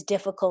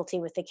difficulty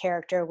with the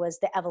character was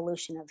the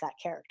evolution of that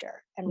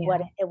character and Yeah.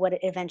 what it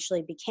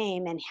eventually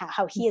became, and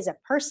how he as a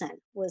person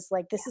was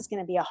like, this is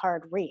going to be a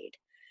hard read,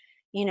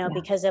 Yeah.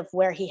 because of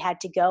where he had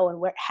to go and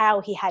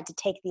how he had to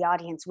take the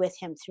audience with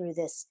him through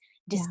this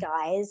Yeah.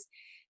 disguise.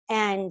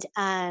 And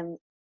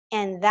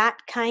that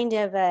kind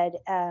of a,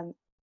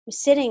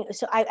 sitting,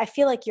 so I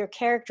feel like your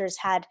characters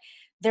had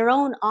their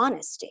own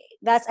honesty.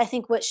 That's, I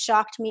think, what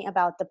shocked me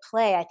about the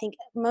play. I think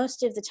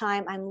most of the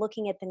time I'm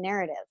looking at the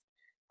narrative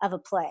of a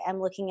play. I'm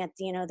looking at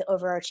the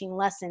overarching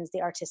lessons,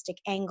 the artistic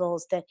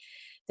angles, the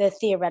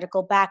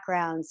theoretical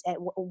backgrounds, at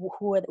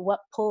what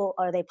pull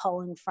are they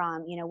pulling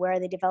from, where are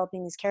they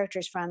developing these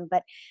characters from.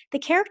 But the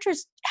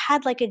characters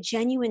had like a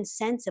genuine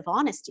sense of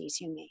honesty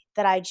to me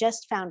that I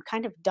just found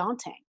kind of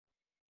daunting.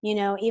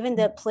 Even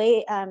the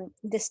play,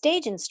 the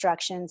stage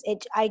instructions,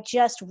 I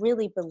just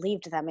really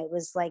believed them. It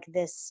was like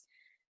this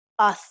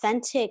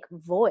authentic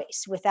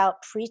voice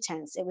without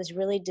pretense. It was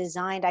really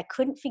designed. I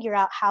couldn't figure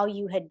out how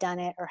you had done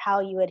it or how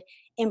you had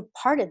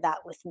imparted that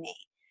with me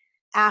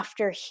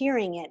after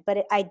hearing it,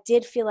 but I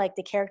did feel like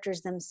the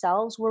characters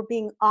themselves were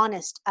being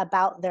honest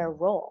about their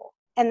role.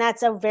 And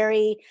that's a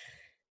very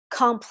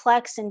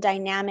complex and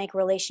dynamic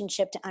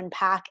relationship to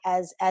unpack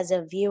as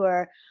a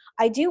viewer.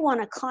 I do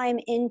want to climb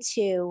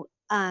into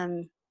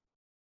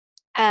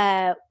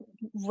uh,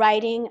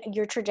 writing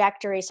your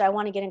trajectory. So I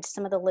want to get into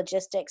some of the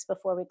logistics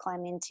before we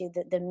climb into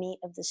the meat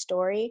of the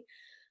story.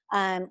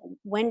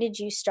 When did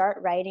you start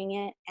writing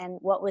it, and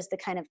what was the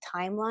kind of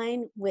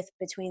timeline with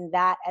between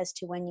that as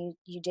to when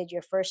you did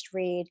your first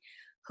read?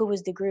 Who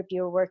was the group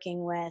you were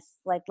working with?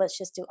 Like, let's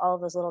just do all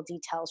of those little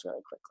details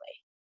really quickly.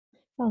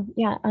 Oh,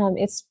 yeah.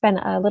 It's been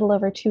a little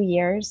over 2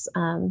 years.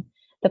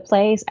 The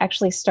plays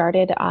actually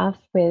started off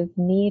with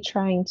me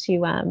trying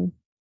to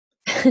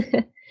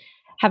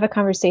have a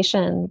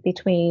conversation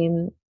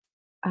between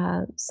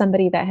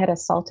somebody that had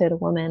assaulted a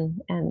woman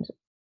and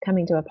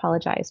coming to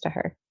apologize to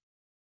her.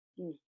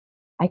 Mm.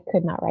 I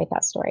could not write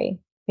that story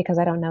because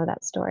I don't know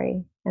that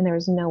story. And there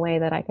was no way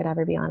that I could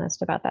ever be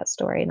honest about that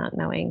story, not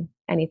knowing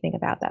anything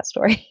about that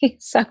story.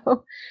 So,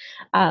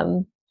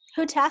 um,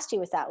 Who tasked you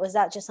with that? Was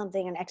that just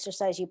something, an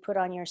exercise you put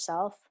on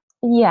yourself?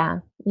 yeah,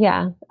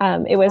 yeah.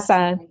 It was,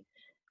 Fascinating.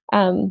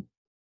 um,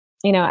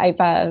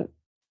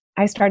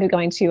 I started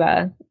going to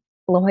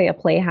La Jolla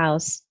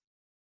Playhouse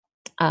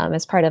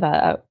as part of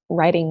a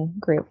writing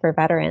group for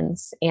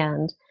veterans.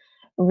 And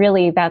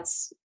really,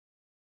 that's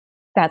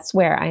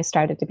where I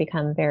started to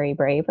become very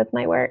brave with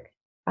my work.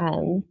 Mm.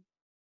 Um,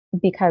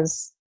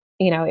 because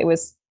it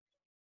was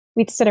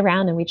we'd sit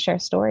around and we'd share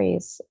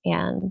stories,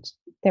 and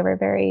they were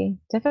very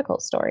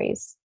difficult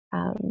stories,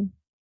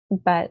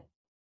 but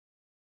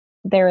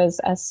there was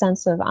a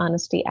sense of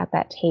honesty at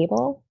that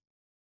table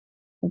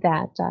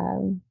that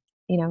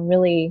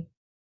really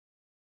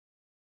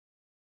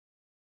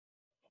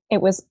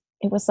it was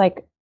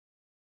like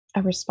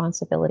a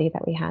responsibility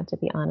that we had to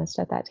be honest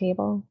at that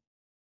table.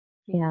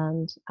 Mm.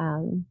 And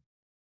um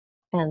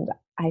and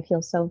I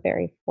feel so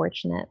very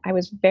fortunate. I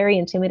was very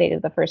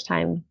intimidated the first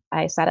time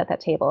I sat at that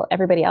table.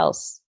 Everybody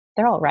else,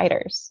 they're all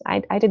writers.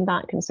 I did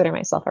not consider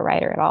myself a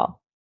writer at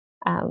all.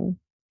 um,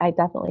 I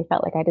definitely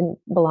felt like I didn't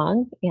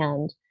belong,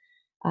 and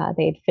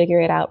they'd figure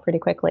it out pretty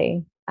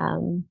quickly.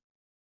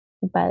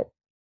 But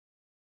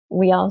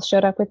we all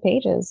showed up with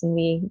pages and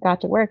we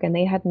got to work, and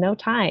they had no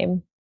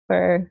time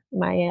for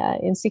my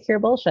insecure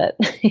bullshit.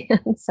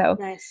 And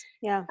Nice.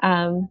 Yeah.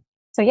 um,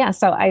 so yeah,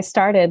 so I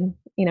started,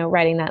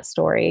 writing that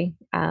story,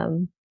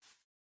 and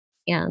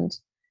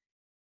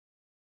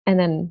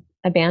then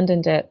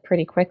abandoned it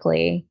pretty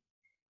quickly.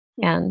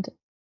 Hmm. And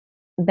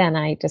then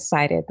I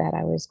decided that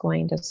I was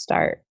going to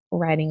start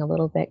writing a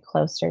little bit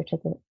closer to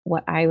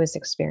what I was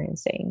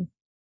experiencing.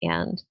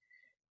 And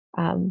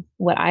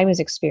what I was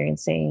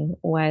experiencing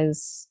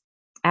was,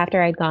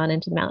 after I'd gone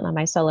into the mountain on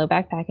my solo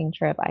backpacking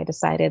trip, I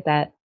decided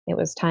that it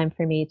was time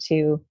for me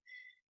to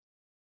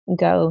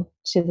go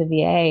to the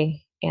VA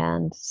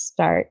and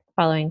start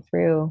following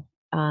through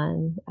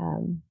on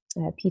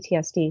a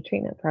PTSD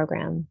treatment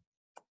program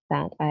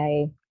that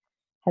I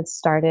had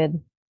started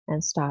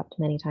and stopped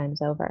many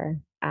times over.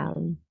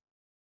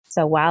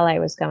 So while I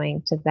was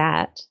going to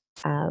that,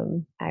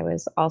 I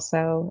was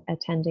also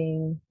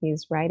attending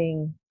these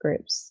writing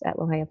groups at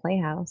La Jolla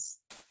Playhouse.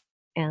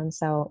 And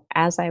so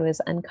as I was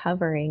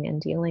uncovering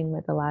and dealing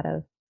with a lot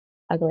of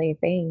ugly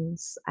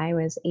things, I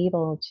was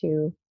able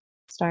to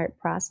start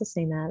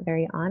processing that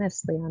very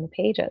honestly on the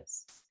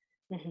pages.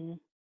 Hmm.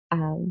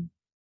 Um,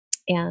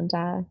 and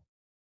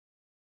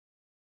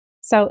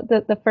So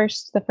the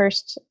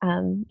first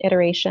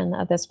iteration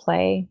of this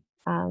play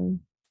um,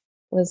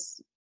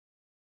 was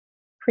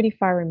pretty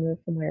far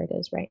removed from where it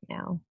is right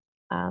now.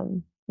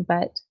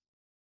 But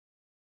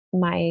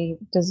my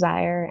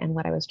desire and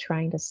what I was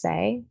trying to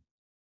say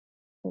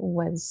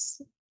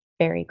was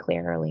very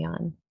clear early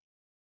on,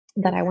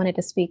 that I Okay. wanted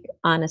to speak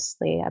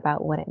honestly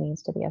about what it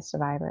means to be a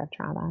survivor of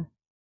trauma.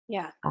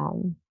 Yeah.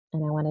 And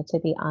I wanted to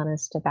be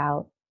honest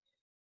about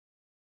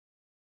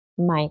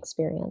my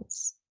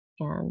experience.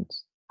 And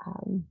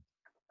um,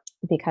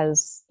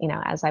 because,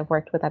 as I've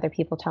worked with other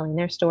people telling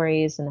their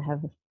stories and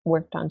have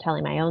worked on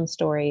telling my own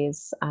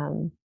stories,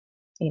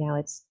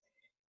 it's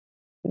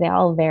they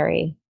all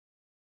vary.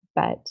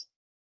 But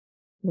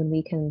when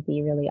we can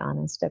be really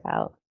honest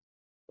about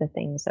the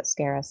things that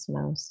scare us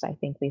most, I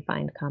think we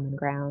find common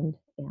ground,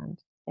 and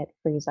it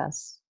frees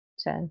us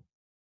to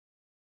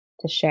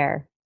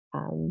share,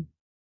 um,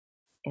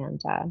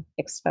 and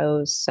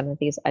expose some of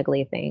these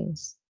ugly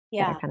things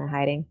that are Yeah. kind of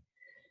hiding.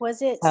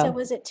 So So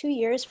was it 2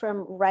 years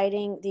from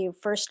writing the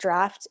first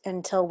draft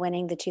until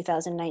winning the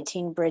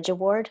 2019 Bridge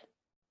Award?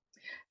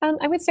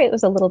 I would say it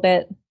was a little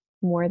bit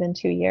more than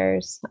 2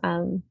 years.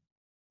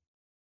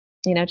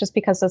 Just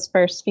because those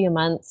first few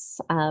months,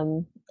 I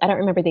don't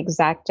remember the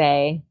exact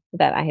day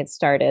that I had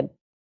started,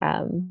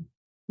 um,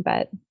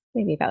 but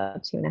maybe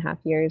about 2.5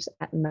 years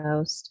at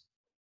most.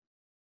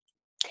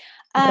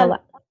 But a Um,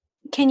 lot.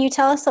 can you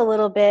tell us a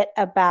little bit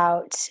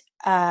about,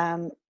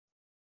 um,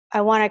 I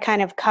want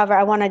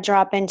to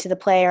drop into the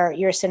play or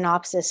your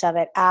synopsis of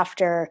it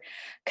after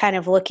kind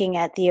of looking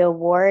at the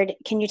award.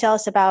 Can you tell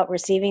us about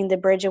receiving the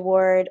Bridge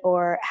Award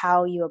or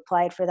how you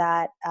applied for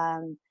that,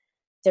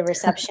 the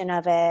reception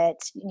of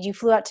it? You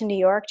flew out to New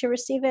York to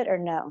receive it or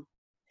no?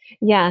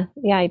 Yeah,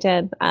 yeah, I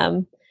did.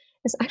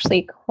 It's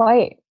actually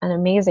quite an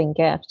amazing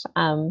gift.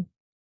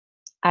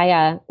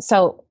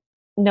 So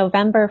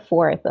November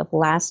 4th of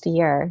last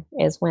year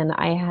is when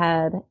I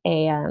had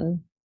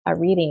a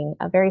reading,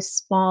 a very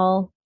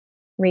small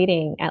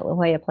reading at La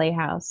Jolla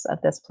Playhouse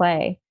of this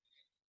play.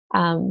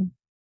 Um,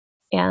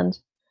 and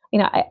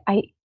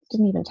I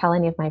didn't even tell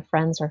any of my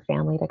friends or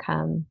family to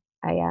come.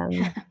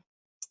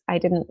 I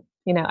didn't,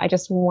 I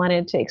just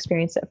wanted to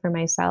experience it for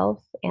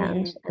myself,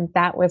 and Hmm.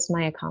 that was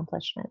my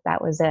accomplishment.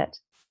 That was it.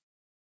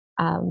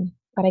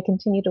 But I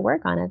continued to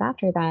work on it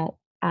after that.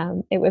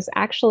 It was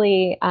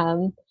actually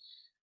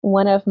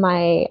one of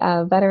my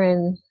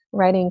veteran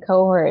writing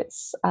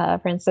cohorts,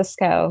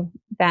 Francisco,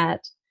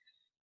 that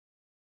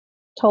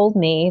told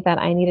me that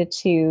I needed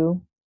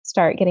to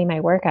start getting my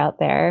work out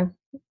there,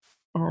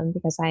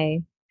 because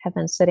I have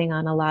been sitting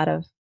on a lot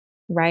of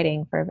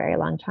writing for a very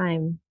long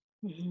time.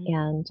 Hmm.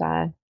 And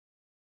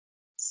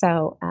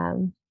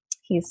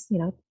he's,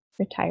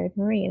 retired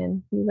Marine,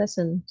 and you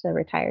listen to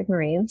retired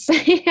Marines.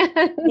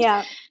 And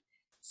Yeah.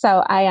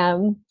 so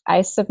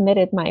I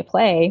submitted my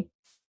play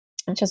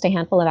just a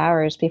handful of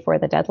hours before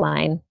the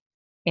deadline.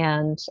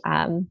 And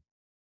and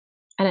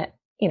it,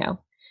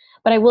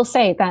 but I will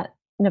say that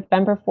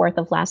November 4th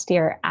of last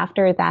year,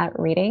 after that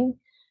reading,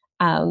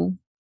 um,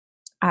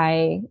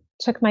 I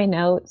took my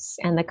notes,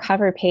 and the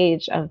cover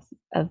page of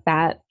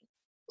that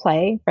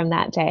play from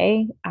that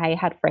day, I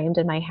had framed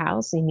in my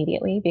house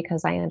immediately,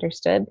 because I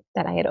understood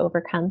that I had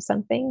overcome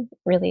something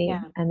really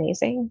Yeah.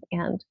 amazing,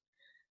 and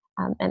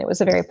it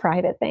was a very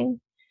private thing.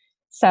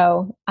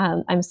 So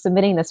I'm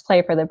submitting this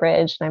play for the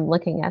Bridge, and I'm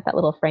looking at that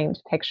little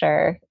framed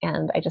picture,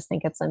 and I just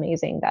think it's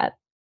amazing that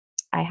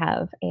I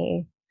have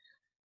a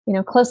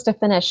close to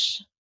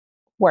finish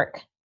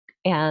work.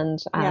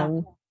 And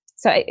Yeah.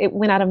 it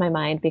went out of my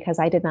mind, because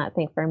I did not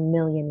think for a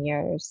million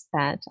years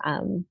that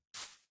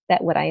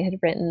what I had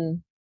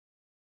written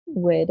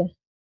would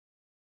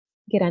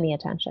get any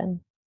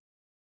attention.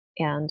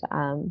 And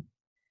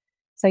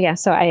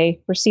so I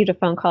received a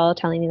phone call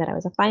telling me that I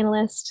was a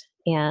finalist,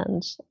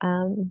 and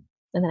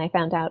then I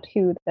found out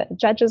who the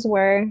judges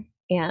were,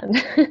 and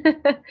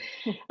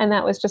and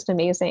that was just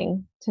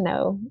amazing to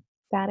know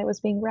that it was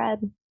being read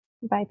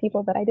by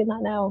people that I did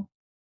not know.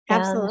 And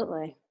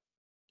Absolutely.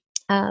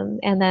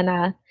 and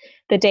then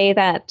the day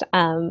that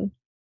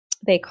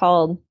they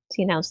called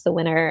to announce the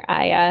winner,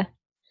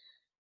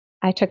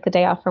 I took the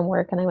day off from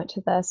work, and I went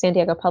to the San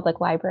Diego Public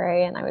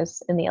Library, and I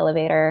was in the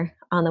elevator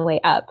on the way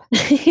up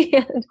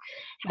and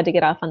had to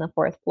get off on the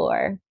fourth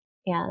floor.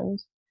 And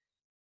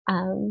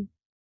um,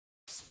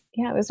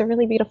 yeah, it was a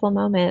really beautiful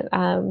moment.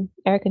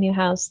 Erica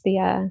Newhouse,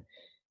 the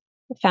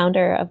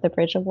founder of the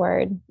Bridge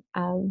Award,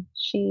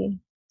 she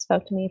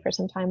spoke to me for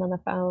some time on the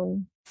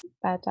phone.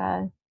 But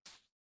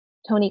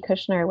Tony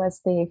Kushner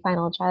was the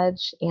final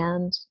judge,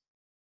 and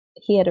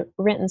he had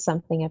written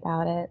something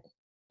about it,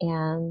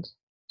 and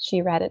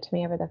she read it to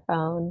me over the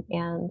phone,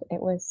 and it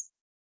was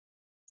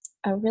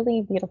a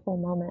really beautiful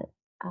moment,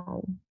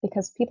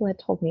 because people had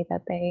told me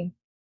that they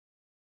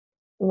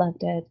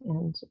loved it,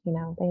 and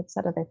they had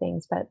said other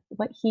things, but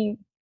what he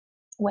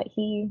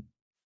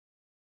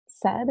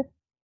said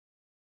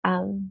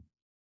um,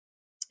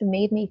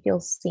 made me feel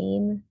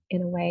seen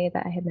in a way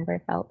that I had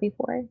never felt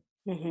before.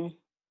 Hmm.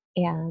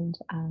 And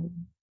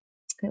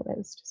it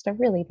was just a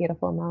really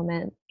beautiful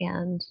moment.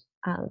 And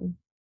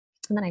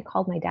then I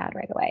called my dad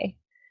right away.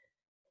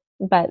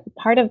 But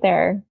part of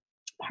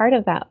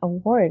that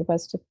award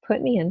was to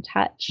put me in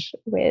touch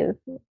with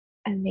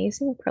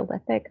amazing,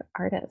 prolific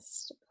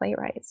artists,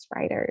 playwrights,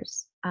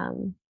 writers,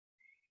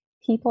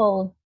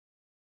 people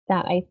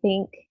that I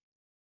think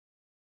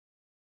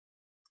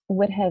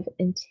would have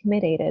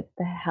intimidated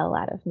the hell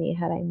out of me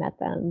had I met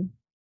them,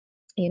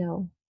 you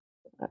know,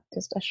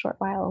 just a short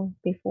while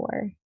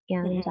before.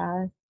 And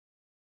Hmm.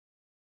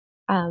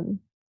 um,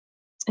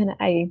 and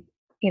I,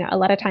 a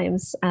lot of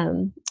times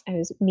I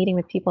was meeting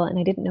with people and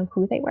I didn't know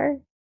who they were,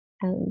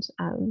 and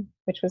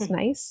which was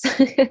nice.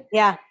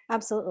 Yeah,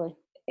 absolutely.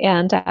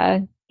 And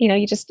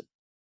you just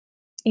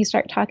you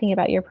start talking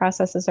about your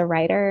process as a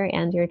writer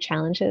and your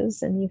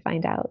challenges, and you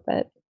find out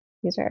that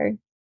these are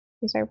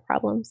these are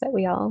problems that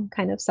we all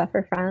kind of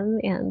suffer from.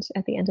 And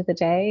at the end of the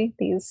day,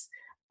 these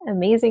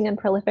amazing and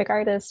prolific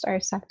artists are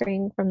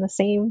suffering from the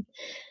same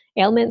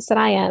ailments that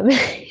I am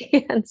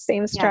and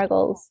same Yeah,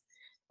 struggles.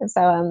 And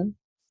so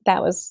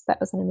that was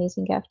an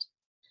amazing gift.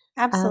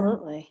 Um,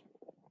 absolutely.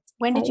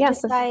 When did you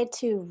yes, decide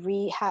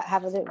to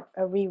have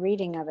a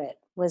rereading of it?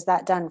 Was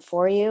that done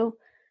for you?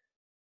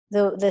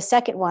 The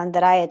second one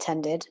that I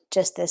attended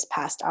just this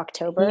past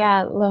October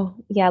yeah, La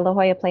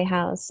Jolla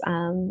Playhouse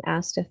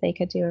asked if they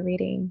could do a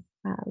reading.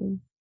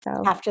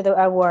 So after the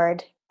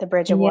award, the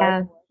Bridge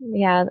Award.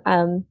 yeah,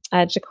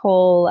 yeah.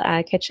 Jacole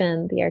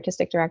Kitchen, the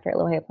artistic director at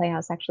La Jolla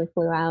Playhouse, actually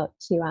flew out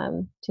to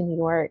New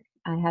York.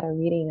 I had a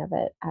reading of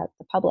it at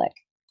the Public,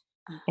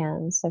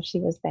 and so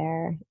she was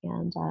there,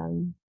 and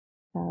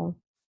so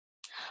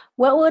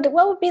What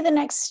would be the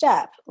next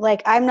step?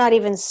 Like, I'm not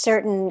even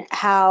certain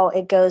how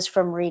it goes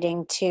from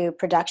reading to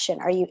production.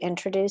 Are you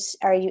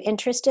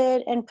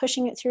interested in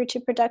pushing it through to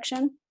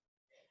production?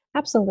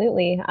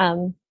 absolutely.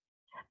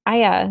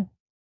 I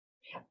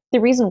The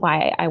reason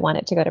why I want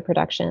it to go to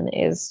production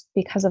is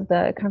because of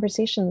the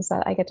conversations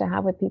that I get to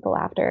have with people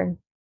after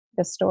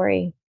the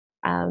story.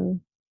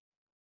 Um,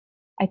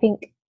 I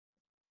think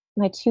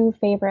my two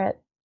favorite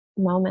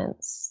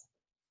moments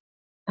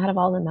out of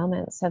all the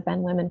moments have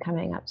been women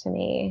coming up to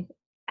me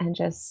and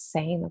just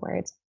saying the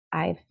words,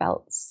 "I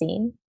felt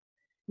seen."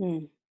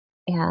 Hmm.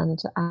 And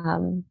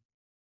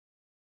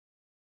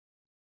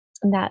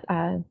that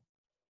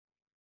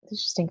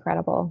is just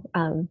incredible.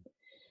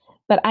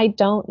 But I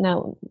don't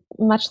know,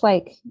 much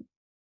like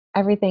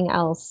everything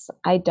else,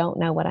 I don't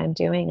know what I'm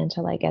doing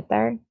until I get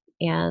there.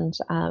 And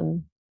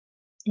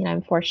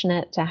I'm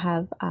fortunate to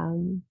have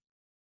an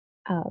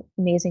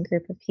amazing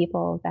group of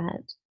people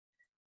that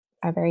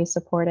are very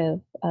supportive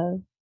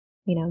of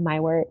my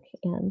work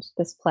and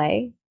this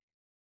play.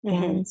 Hmm.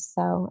 And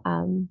so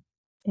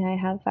yeah, I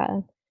have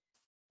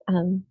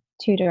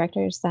two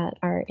directors that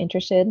are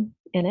interested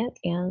in it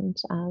and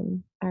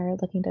are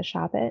looking to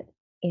shop it.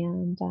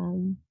 And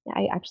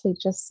I actually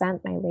just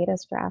sent my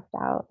latest draft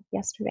out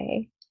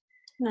yesterday,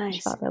 which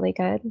Nice. felt really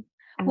good.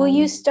 Will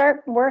you Um,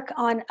 start work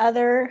on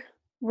other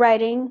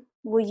writing?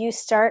 Will you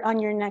start on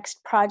your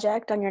next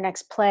project, on your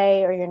next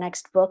play or your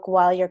next book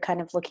while you're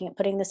kind of looking at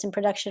putting this in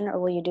production, or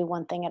will you do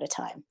one thing at a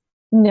time?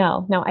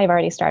 no, no, I've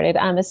already started.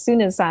 As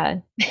soon as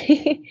I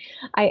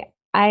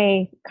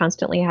I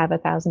constantly have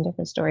 1,000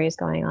 different stories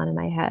going on in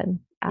my head,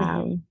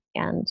 Hmm.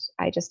 and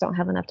I just don't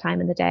have enough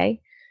time in the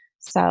day.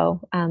 So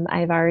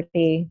I've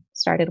already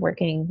started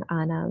working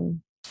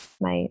on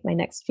my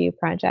next few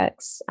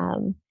projects.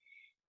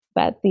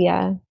 But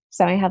the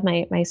so I have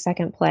my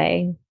second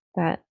play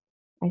that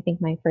I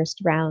think my first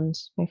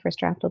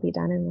draft will be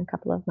done in a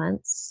couple of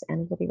months,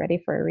 and it'll be ready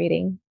for a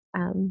reading. I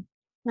think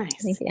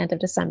Nice. the end of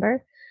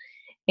December.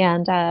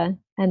 And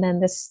then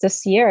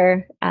this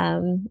year,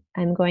 I'm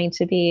going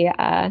to be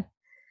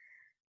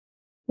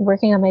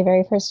working on my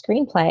very first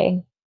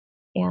screenplay,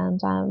 and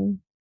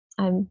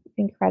I'm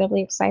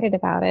incredibly excited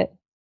about it.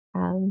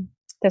 Um,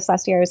 this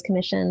last year, I was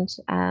commissioned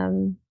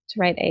to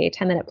write a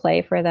 10-minute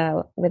play for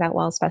the Without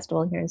Walls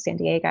Festival here in San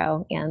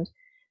Diego, and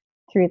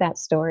through that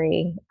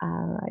story,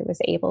 I was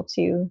able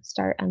to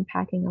start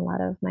unpacking a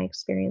lot of my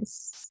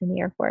experience in the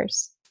Air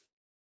Force,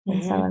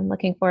 and so Hmm. I'm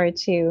looking forward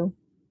to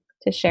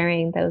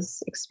sharing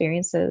those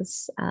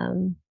experiences.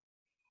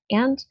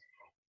 And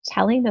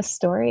telling the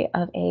story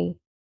of a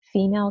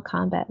female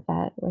combat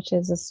vet, which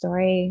is a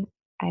story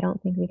I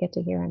don't think we get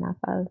to hear enough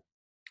of.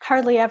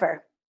 Hardly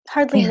ever.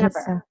 Hardly And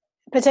never. so, yeah,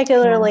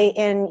 Particularly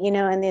in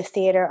the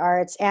theater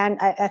arts and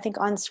I think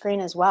on screen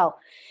as well.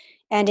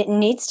 And it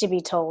needs to be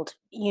told.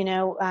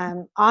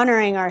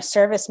 Honoring our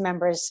service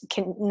members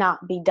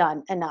cannot be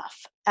done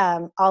enough.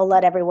 I'll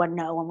let everyone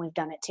know when we've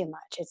done it too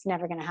much. It's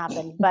never going to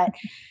happen. But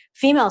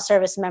female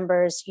service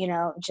members,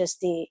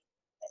 just the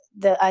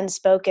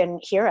unspoken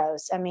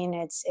heroes. I mean,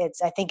 it's.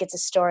 I think it's a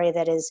story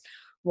that is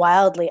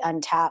wildly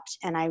untapped,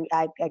 and I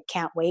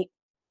can't wait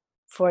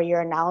for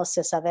your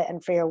analysis of it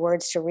and for your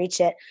words to reach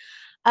it.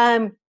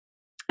 Um,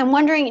 I'm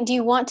wondering, do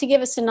you want to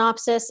give a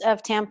synopsis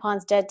of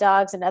Tampons, Dead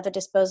Dogs, and Other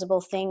Disposable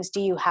Things?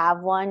 Do you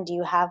have one? Do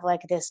you have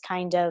like this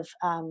kind of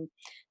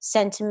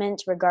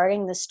sentiment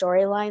regarding the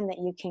storyline that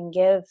you can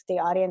give the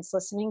audience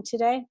listening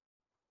today?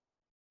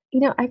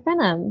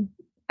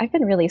 I've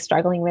been really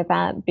struggling with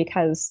that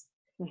because,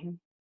 Hmm.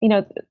 you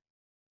know,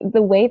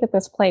 the way that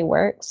this play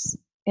works,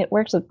 it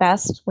works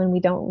best when we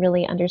don't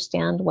really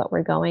understand what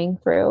we're going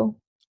through.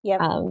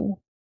 Yep. Um,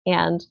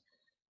 and,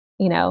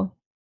 you know,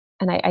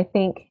 and I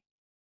think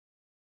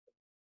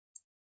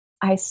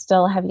I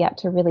still have yet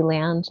to really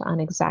land on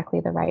exactly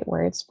the right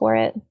words for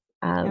it.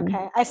 Um,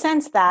 Okay, I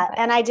sense that. but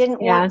And I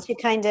didn't want yeah,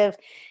 to kind of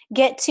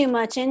get too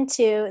much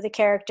into the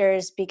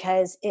characters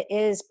because it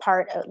is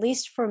part, at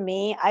least for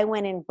me, I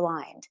went in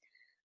blind.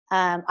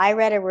 I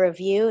read a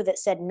review that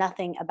said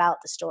nothing about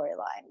the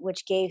storyline,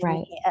 which gave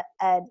me right.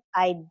 an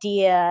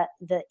idea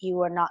that you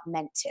were not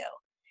meant to.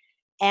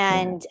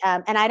 Yeah,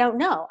 And I don't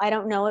know. I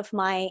don't know if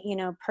my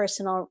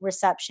personal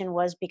reception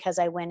was because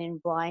I went in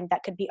blind.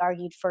 That could be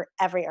argued for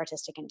every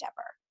artistic endeavor.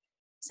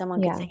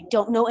 Someone could yeah, say,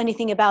 don't know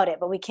anything about it,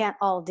 but we can't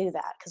all do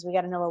that because we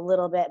got to know a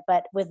little bit.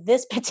 But with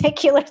this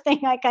particular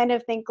thing, I kind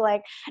of think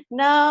like,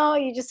 no,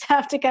 you just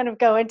have to kind of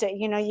go into it.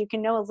 You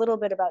can know a little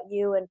bit about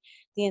you and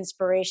the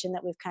inspiration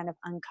that we've kind of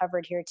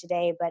uncovered here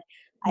today. But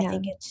I yeah.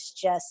 think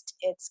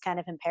it's kind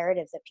of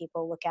imperative that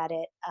people look at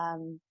it,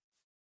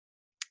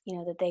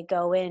 that they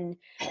go in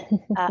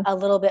a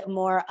little bit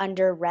more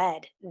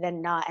underread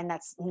than not, and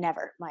that's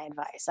never my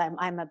advice.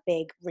 I'm a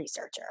big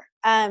researcher.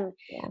 Yeah.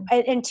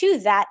 And to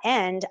that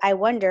end, I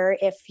wonder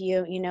if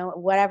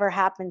whatever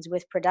happens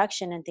with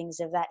production and things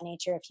of that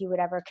nature, if you would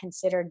ever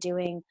consider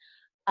doing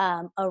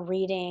a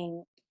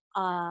reading,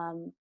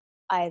 um,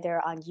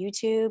 either on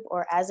YouTube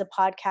or as a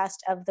podcast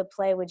of the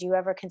play. Would you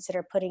ever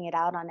consider putting it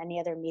out on any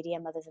other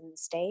medium other than the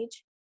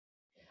stage?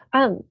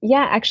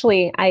 Yeah,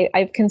 actually,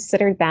 I've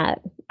considered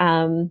that.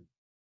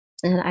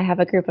 And I have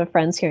a group of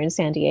friends here in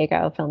San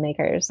Diego,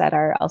 filmmakers, that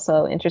are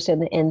also interested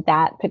in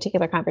that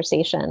particular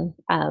conversation.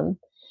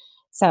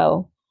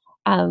 So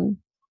um,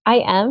 I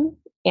am,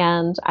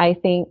 and I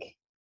think,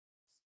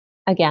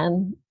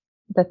 again,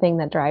 the thing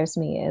that drives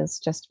me is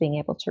just being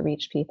able to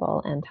reach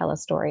people and tell a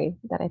story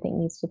that I think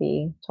needs to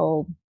be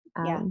told,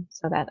 Yeah.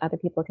 so that other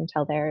people can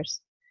tell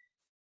theirs.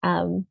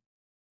 Um,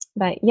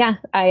 but yeah,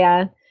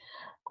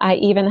 I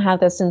even have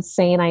this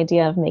insane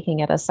idea of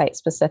making it a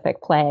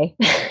site-specific play.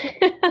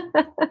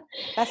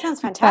 That sounds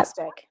But,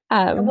 fantastic.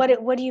 And um,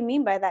 what do you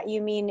mean by that?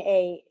 You mean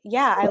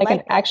yeah, I like an like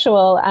it.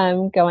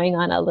 actual, going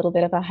on a little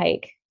bit of a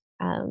hike,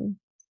 um,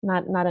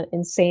 not an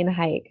insane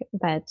hike,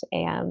 but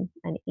an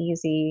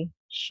easy,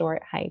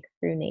 short hike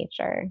through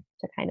nature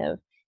to kind of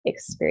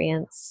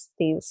experience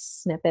these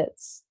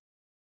snippets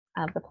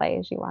of the play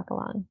as you walk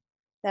along.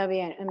 That would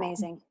be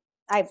amazing.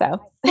 I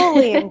So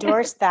fully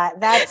endorse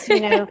that. That's,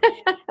 no,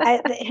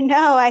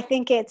 I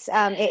think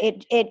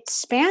it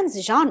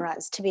spans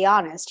genres, to be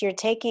honest. You're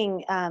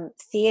taking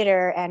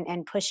theater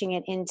and pushing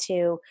it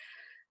into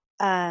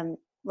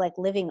like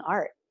living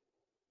art.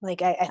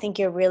 Like I think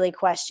you're really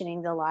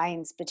questioning the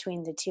lines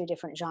between the two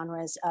different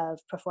genres of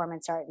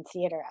performance art and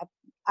theater.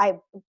 I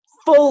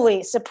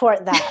fully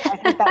support that. I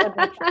think that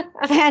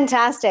would be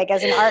fantastic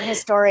as an art Uh,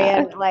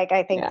 historian. Like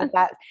I think yeah,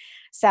 that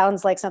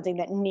sounds like something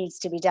that needs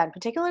to be done,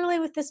 particularly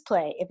with this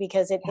play,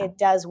 because it, yeah, it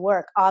does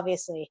work.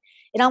 Obviously,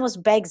 it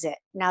almost begs it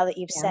now that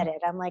you've yeah, said it.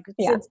 I'm like,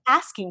 yeah, it's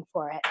asking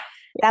for it.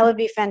 That yeah. would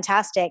be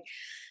fantastic.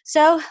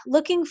 So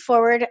looking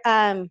forward,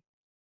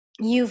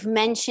 you've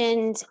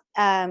mentioned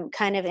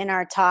kind of in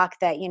our talk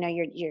that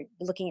you're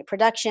looking at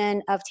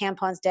production of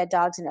Tampons, Dead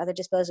Dogs, and Other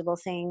Disposable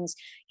Things.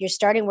 You're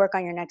starting work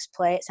on your next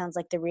play. It sounds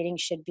like the reading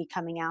should be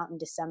coming out in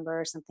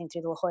December or something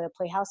through the La Jolla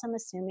Playhouse, I'm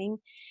assuming.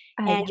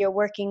 And Yeah. you're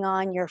working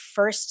on your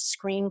first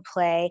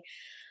screenplay.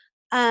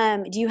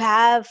 Do you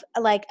have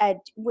like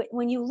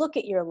when you look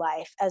at your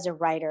life as a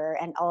writer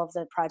and all of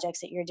the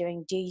projects that you're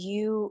doing, do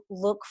you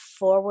look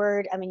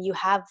forward? I mean, you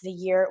have the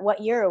year.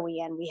 What year are we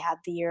in? We have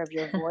the year of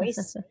your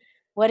voice.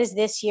 What is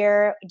this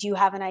year? Do you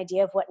have an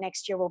idea of what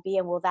next year will be,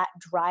 and will that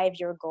drive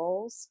your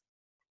goals?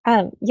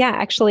 Yeah,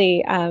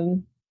 actually,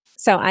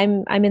 so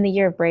I'm in the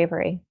year of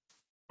bravery,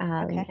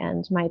 Okay,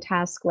 and my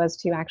task was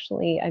to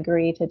actually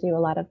agree to do a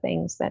lot of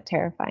things that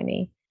terrify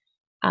me.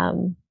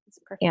 Um, that's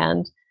perfect.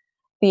 and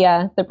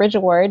the Bridge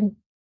Award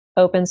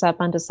opens up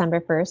on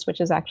December 1st,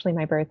 which is actually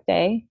my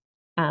birthday.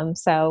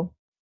 So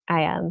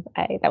I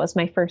that was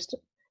my first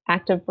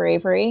act of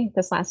bravery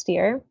this last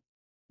year.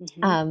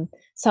 Hmm.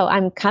 So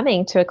I'm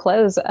coming to a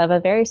close of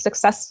a very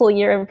successful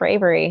year of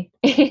bravery,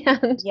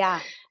 and Yeah.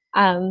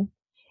 um,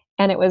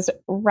 and it was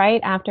right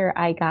after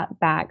I got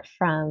back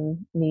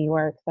from New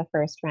York the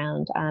first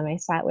round. I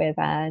sat with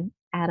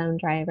Adam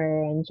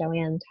Driver and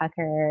Joanne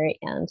Tucker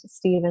and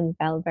Stephen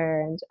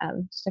Belver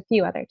and just a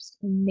few other just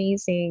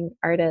amazing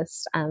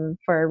artists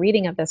for a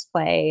reading of this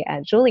play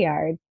at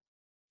Juilliard.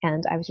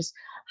 And I was just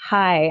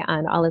high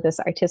on all of this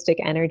artistic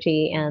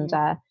energy. And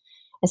Hmm.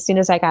 as soon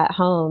as I got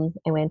home,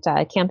 I went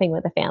camping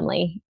with the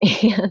family.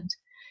 And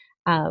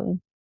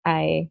um,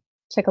 I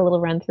took a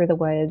little run through the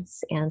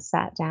woods and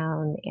sat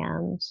down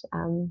and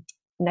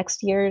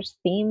next year's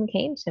theme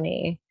came to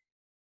me.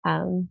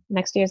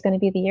 Next year is going to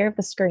be the year of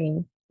the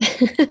scream.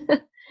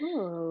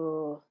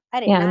 Ooh, I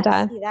did And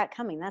not see that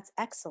coming. That's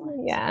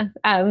excellent. yeah,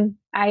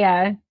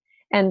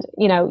 and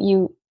you know,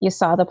 you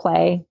saw the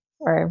play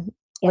or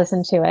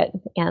listened Yes, to it,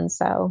 and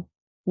so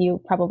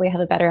you probably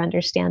have a better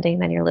understanding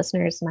than your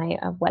listeners might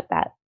of what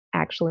that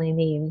actually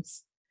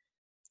means.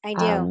 I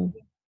do. Um,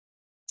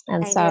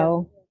 and I do.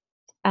 so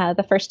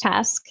the first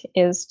task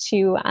is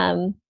to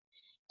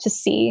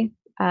see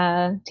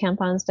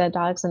tampons, dead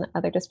dogs, and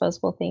other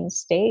disposable things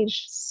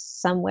staged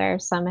somewhere,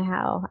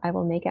 somehow. I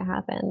will make it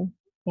happen.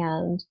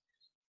 And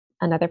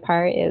another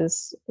part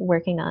is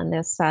working on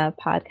this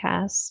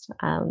podcast,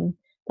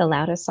 The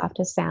Loudest,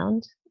 Softest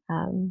Sound,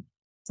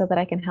 so that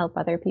I can help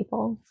other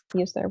people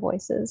use their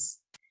voices.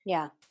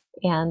 Yeah.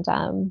 And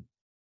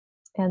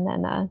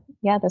then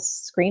yeah, the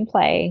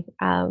screenplay.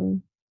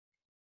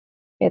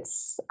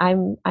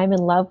 I'm in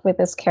love with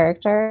this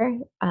character,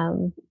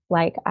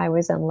 like I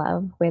was in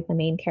love with the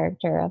main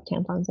character of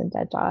Tampons and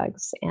Dead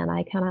Dogs, and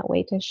I cannot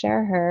wait to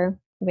share her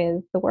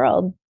with the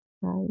world.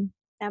 Um,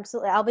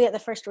 Absolutely. I'll be at the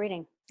first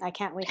reading. I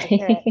can't wait to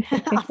hear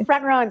it.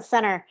 Front row and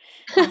center.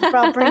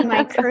 I'll bring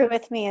my crew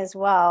with me as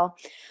well.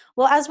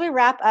 Well, as we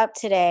wrap up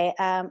today,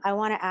 I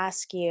want to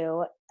ask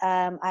you,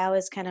 I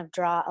always kind of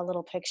draw a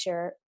little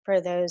picture for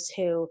those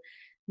who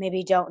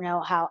maybe don't know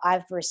how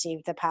I've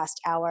received the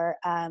past hour.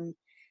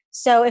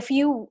 So if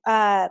you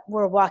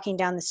were walking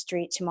down the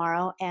street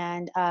tomorrow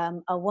and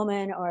a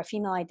woman or a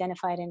female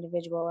identified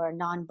individual or a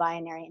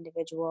non-binary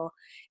individual,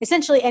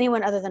 essentially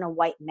anyone other than a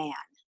white man,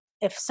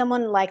 if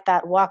someone like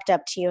that walked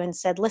up to you and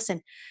said,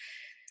 "Listen,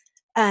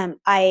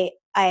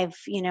 I've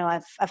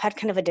had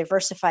kind of a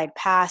diversified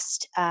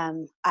past.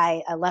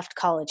 I left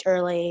college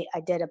early. I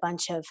did a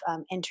bunch of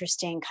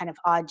interesting kind of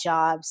odd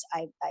jobs.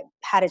 I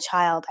had a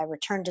child. I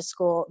returned to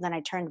school. Then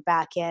I turned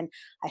back in.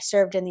 I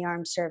served in the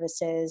armed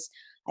services.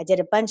 I did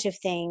a bunch of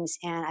things,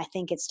 and I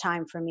think it's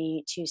time for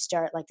me to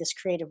start like this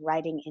creative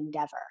writing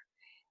endeavor.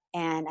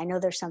 And I know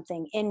there's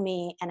something in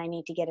me, and I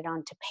need to get it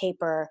onto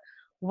paper.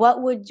 What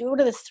are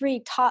the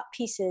three top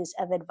pieces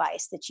of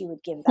advice that you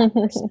would give that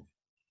person?"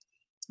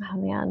 oh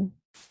man,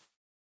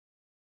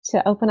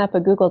 to open up a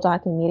Google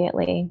Doc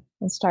immediately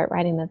and start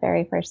writing the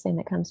very first thing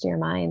that comes to your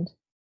mind,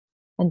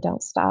 and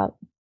don't stop.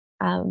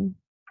 Um,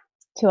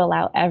 to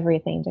allow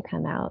everything to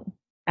come out,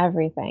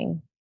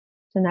 everything,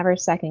 to never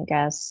second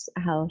guess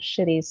how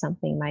shitty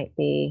something might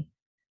be,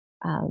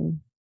 um,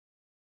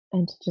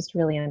 and to just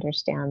really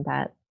understand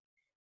that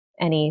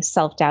any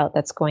self doubt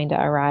that's going to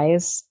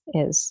arise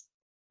is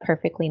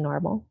perfectly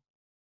normal.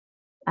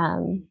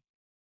 Um,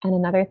 and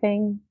another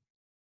thing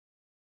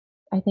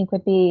I think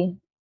would be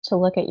to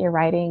look at your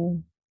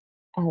writing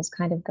as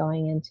kind of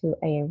going into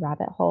a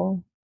rabbit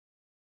hole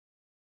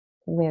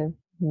with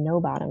no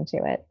bottom to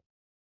it,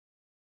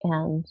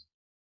 and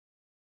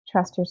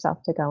trust yourself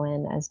to go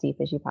in as deep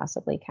as you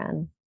possibly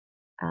can,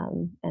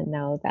 and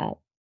know that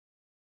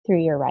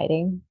through your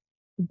writing,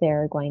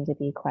 there are going to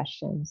be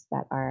questions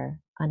that are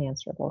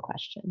unanswerable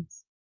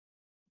questions,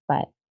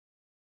 but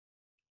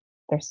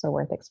they're still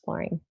worth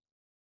exploring.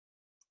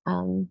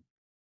 Um,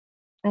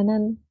 and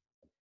then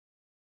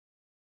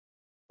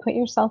put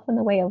yourself in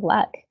the way of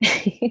luck.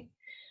 I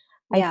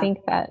Yeah. think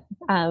that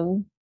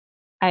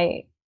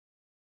I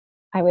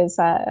I was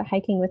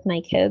hiking with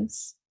my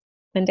kids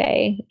one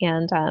day,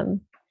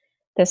 and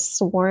this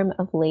swarm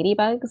of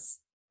ladybugs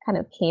kind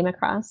of came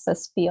across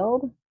this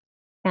field,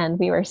 and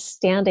we were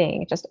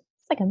standing just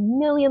it's like a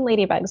million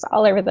ladybugs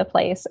all over the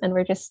place, and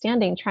we're just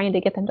standing trying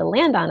to get them to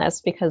land on us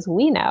because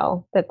we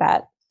know that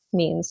that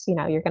means, you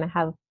know, you're going to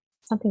have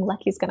something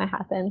lucky is going to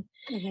happen,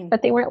 Hmm.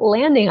 but they weren't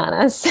landing on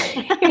us.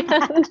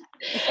 and,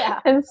 Yeah.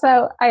 and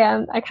so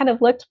I kind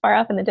of looked far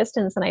off in the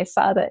distance, and I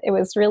saw that it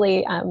was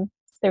really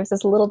there was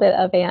this little bit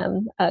of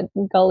a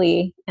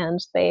gully, and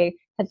they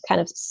had kind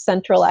of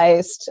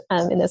centralized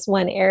in this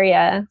one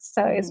area.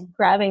 So I was Hmm.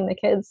 grabbing the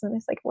kids and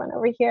it's like, run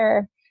over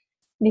here,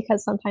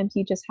 because sometimes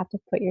you just have to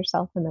put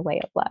yourself in the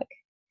way of luck.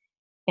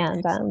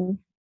 And Excellent.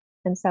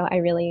 and so I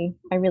really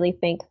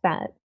think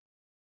that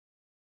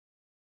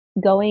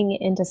going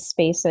into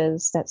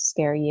spaces that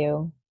scare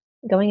you,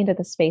 going into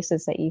the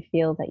spaces that you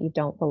feel that you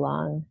don't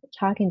belong,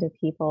 talking to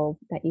people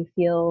that you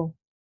feel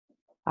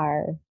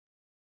are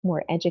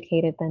more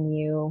educated than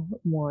you,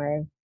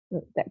 more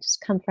that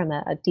just come from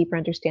a deeper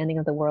understanding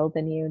of the world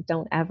than you,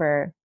 don't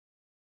ever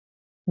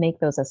make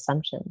those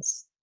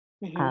assumptions,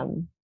 Hmm.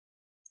 um,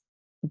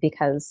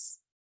 because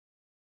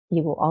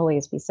you will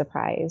always be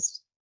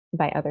surprised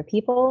by other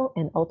people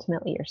and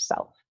ultimately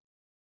yourself.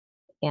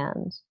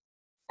 And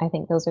I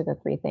think those are the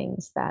three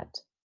things that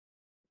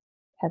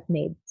have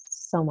made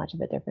so much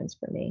of a difference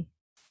for me.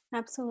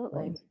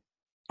 Absolutely. And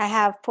I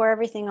have pour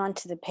everything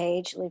onto the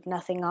page, leave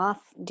nothing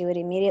off, do it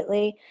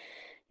immediately.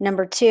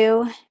 Number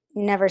two,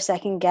 never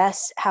second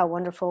guess how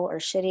wonderful or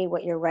shitty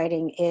what you're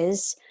writing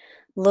is.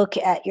 Look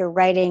at your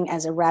writing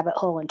as a rabbit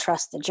hole and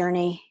trust the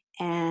journey,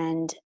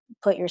 and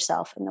put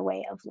yourself in the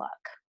way of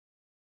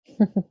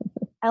luck.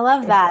 I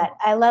love that.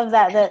 I love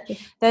that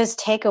those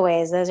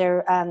takeaways, those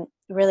are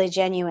really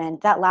genuine.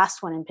 That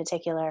last one in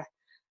particular,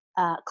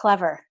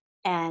 clever.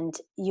 And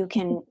you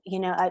can,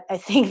 I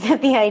think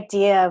that the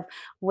idea of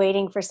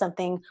waiting for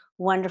something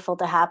wonderful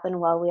to happen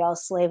while we all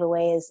slave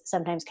away is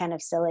sometimes kind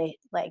of silly.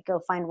 Like, go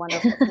find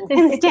wonderful things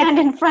and stand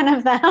in front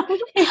of them.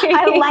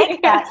 I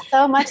like that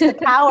so much. The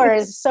power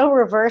is so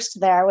reversed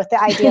there with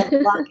the idea of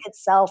luck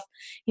itself,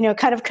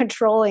 kind of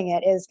controlling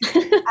it is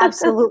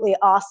absolutely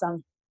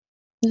awesome.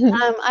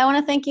 I want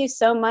to thank you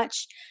so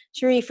much,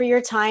 Cherie, for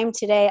your time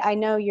today. I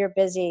know you're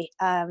busy,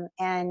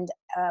 and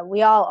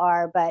we all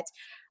are, but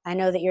I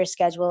know that your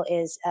schedule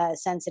is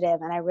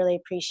sensitive, and I really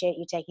appreciate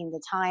you taking the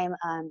time,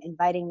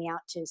 inviting me out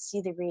to see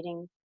the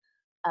reading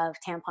of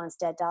Tampons,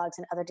 Dead Dogs,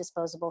 and Other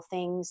Disposable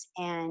Things.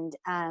 And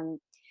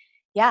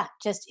yeah,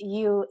 just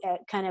you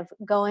kind of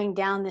going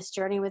down this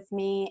journey with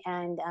me,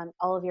 and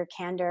all of your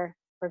candor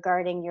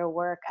regarding your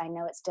work. I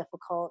know it's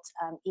difficult,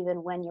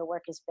 even when your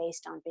work is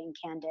based on being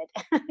candid.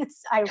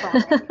 It's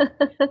ironic,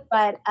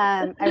 but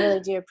I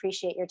really do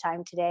appreciate your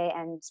time today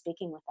and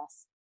speaking with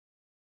us.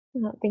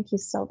 Well, thank you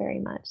so very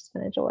much. It's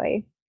been a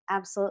joy.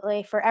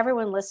 Absolutely. For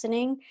everyone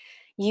listening,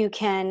 you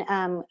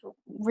can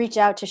reach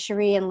out to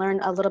Cherie and learn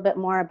a little bit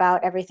more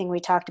about everything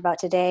we talked about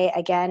today.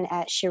 Again,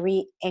 at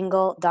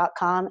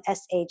CherieEngle.com,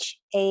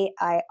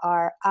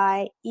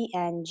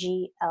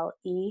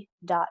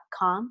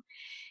 SHAIRIENGLE.com.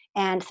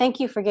 And thank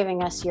you for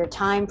giving us your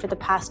time for the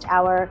past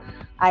hour.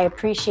 I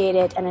appreciate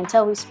it. And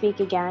until we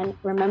speak again,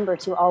 remember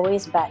to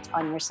always bet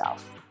on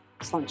yourself.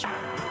 Slunch.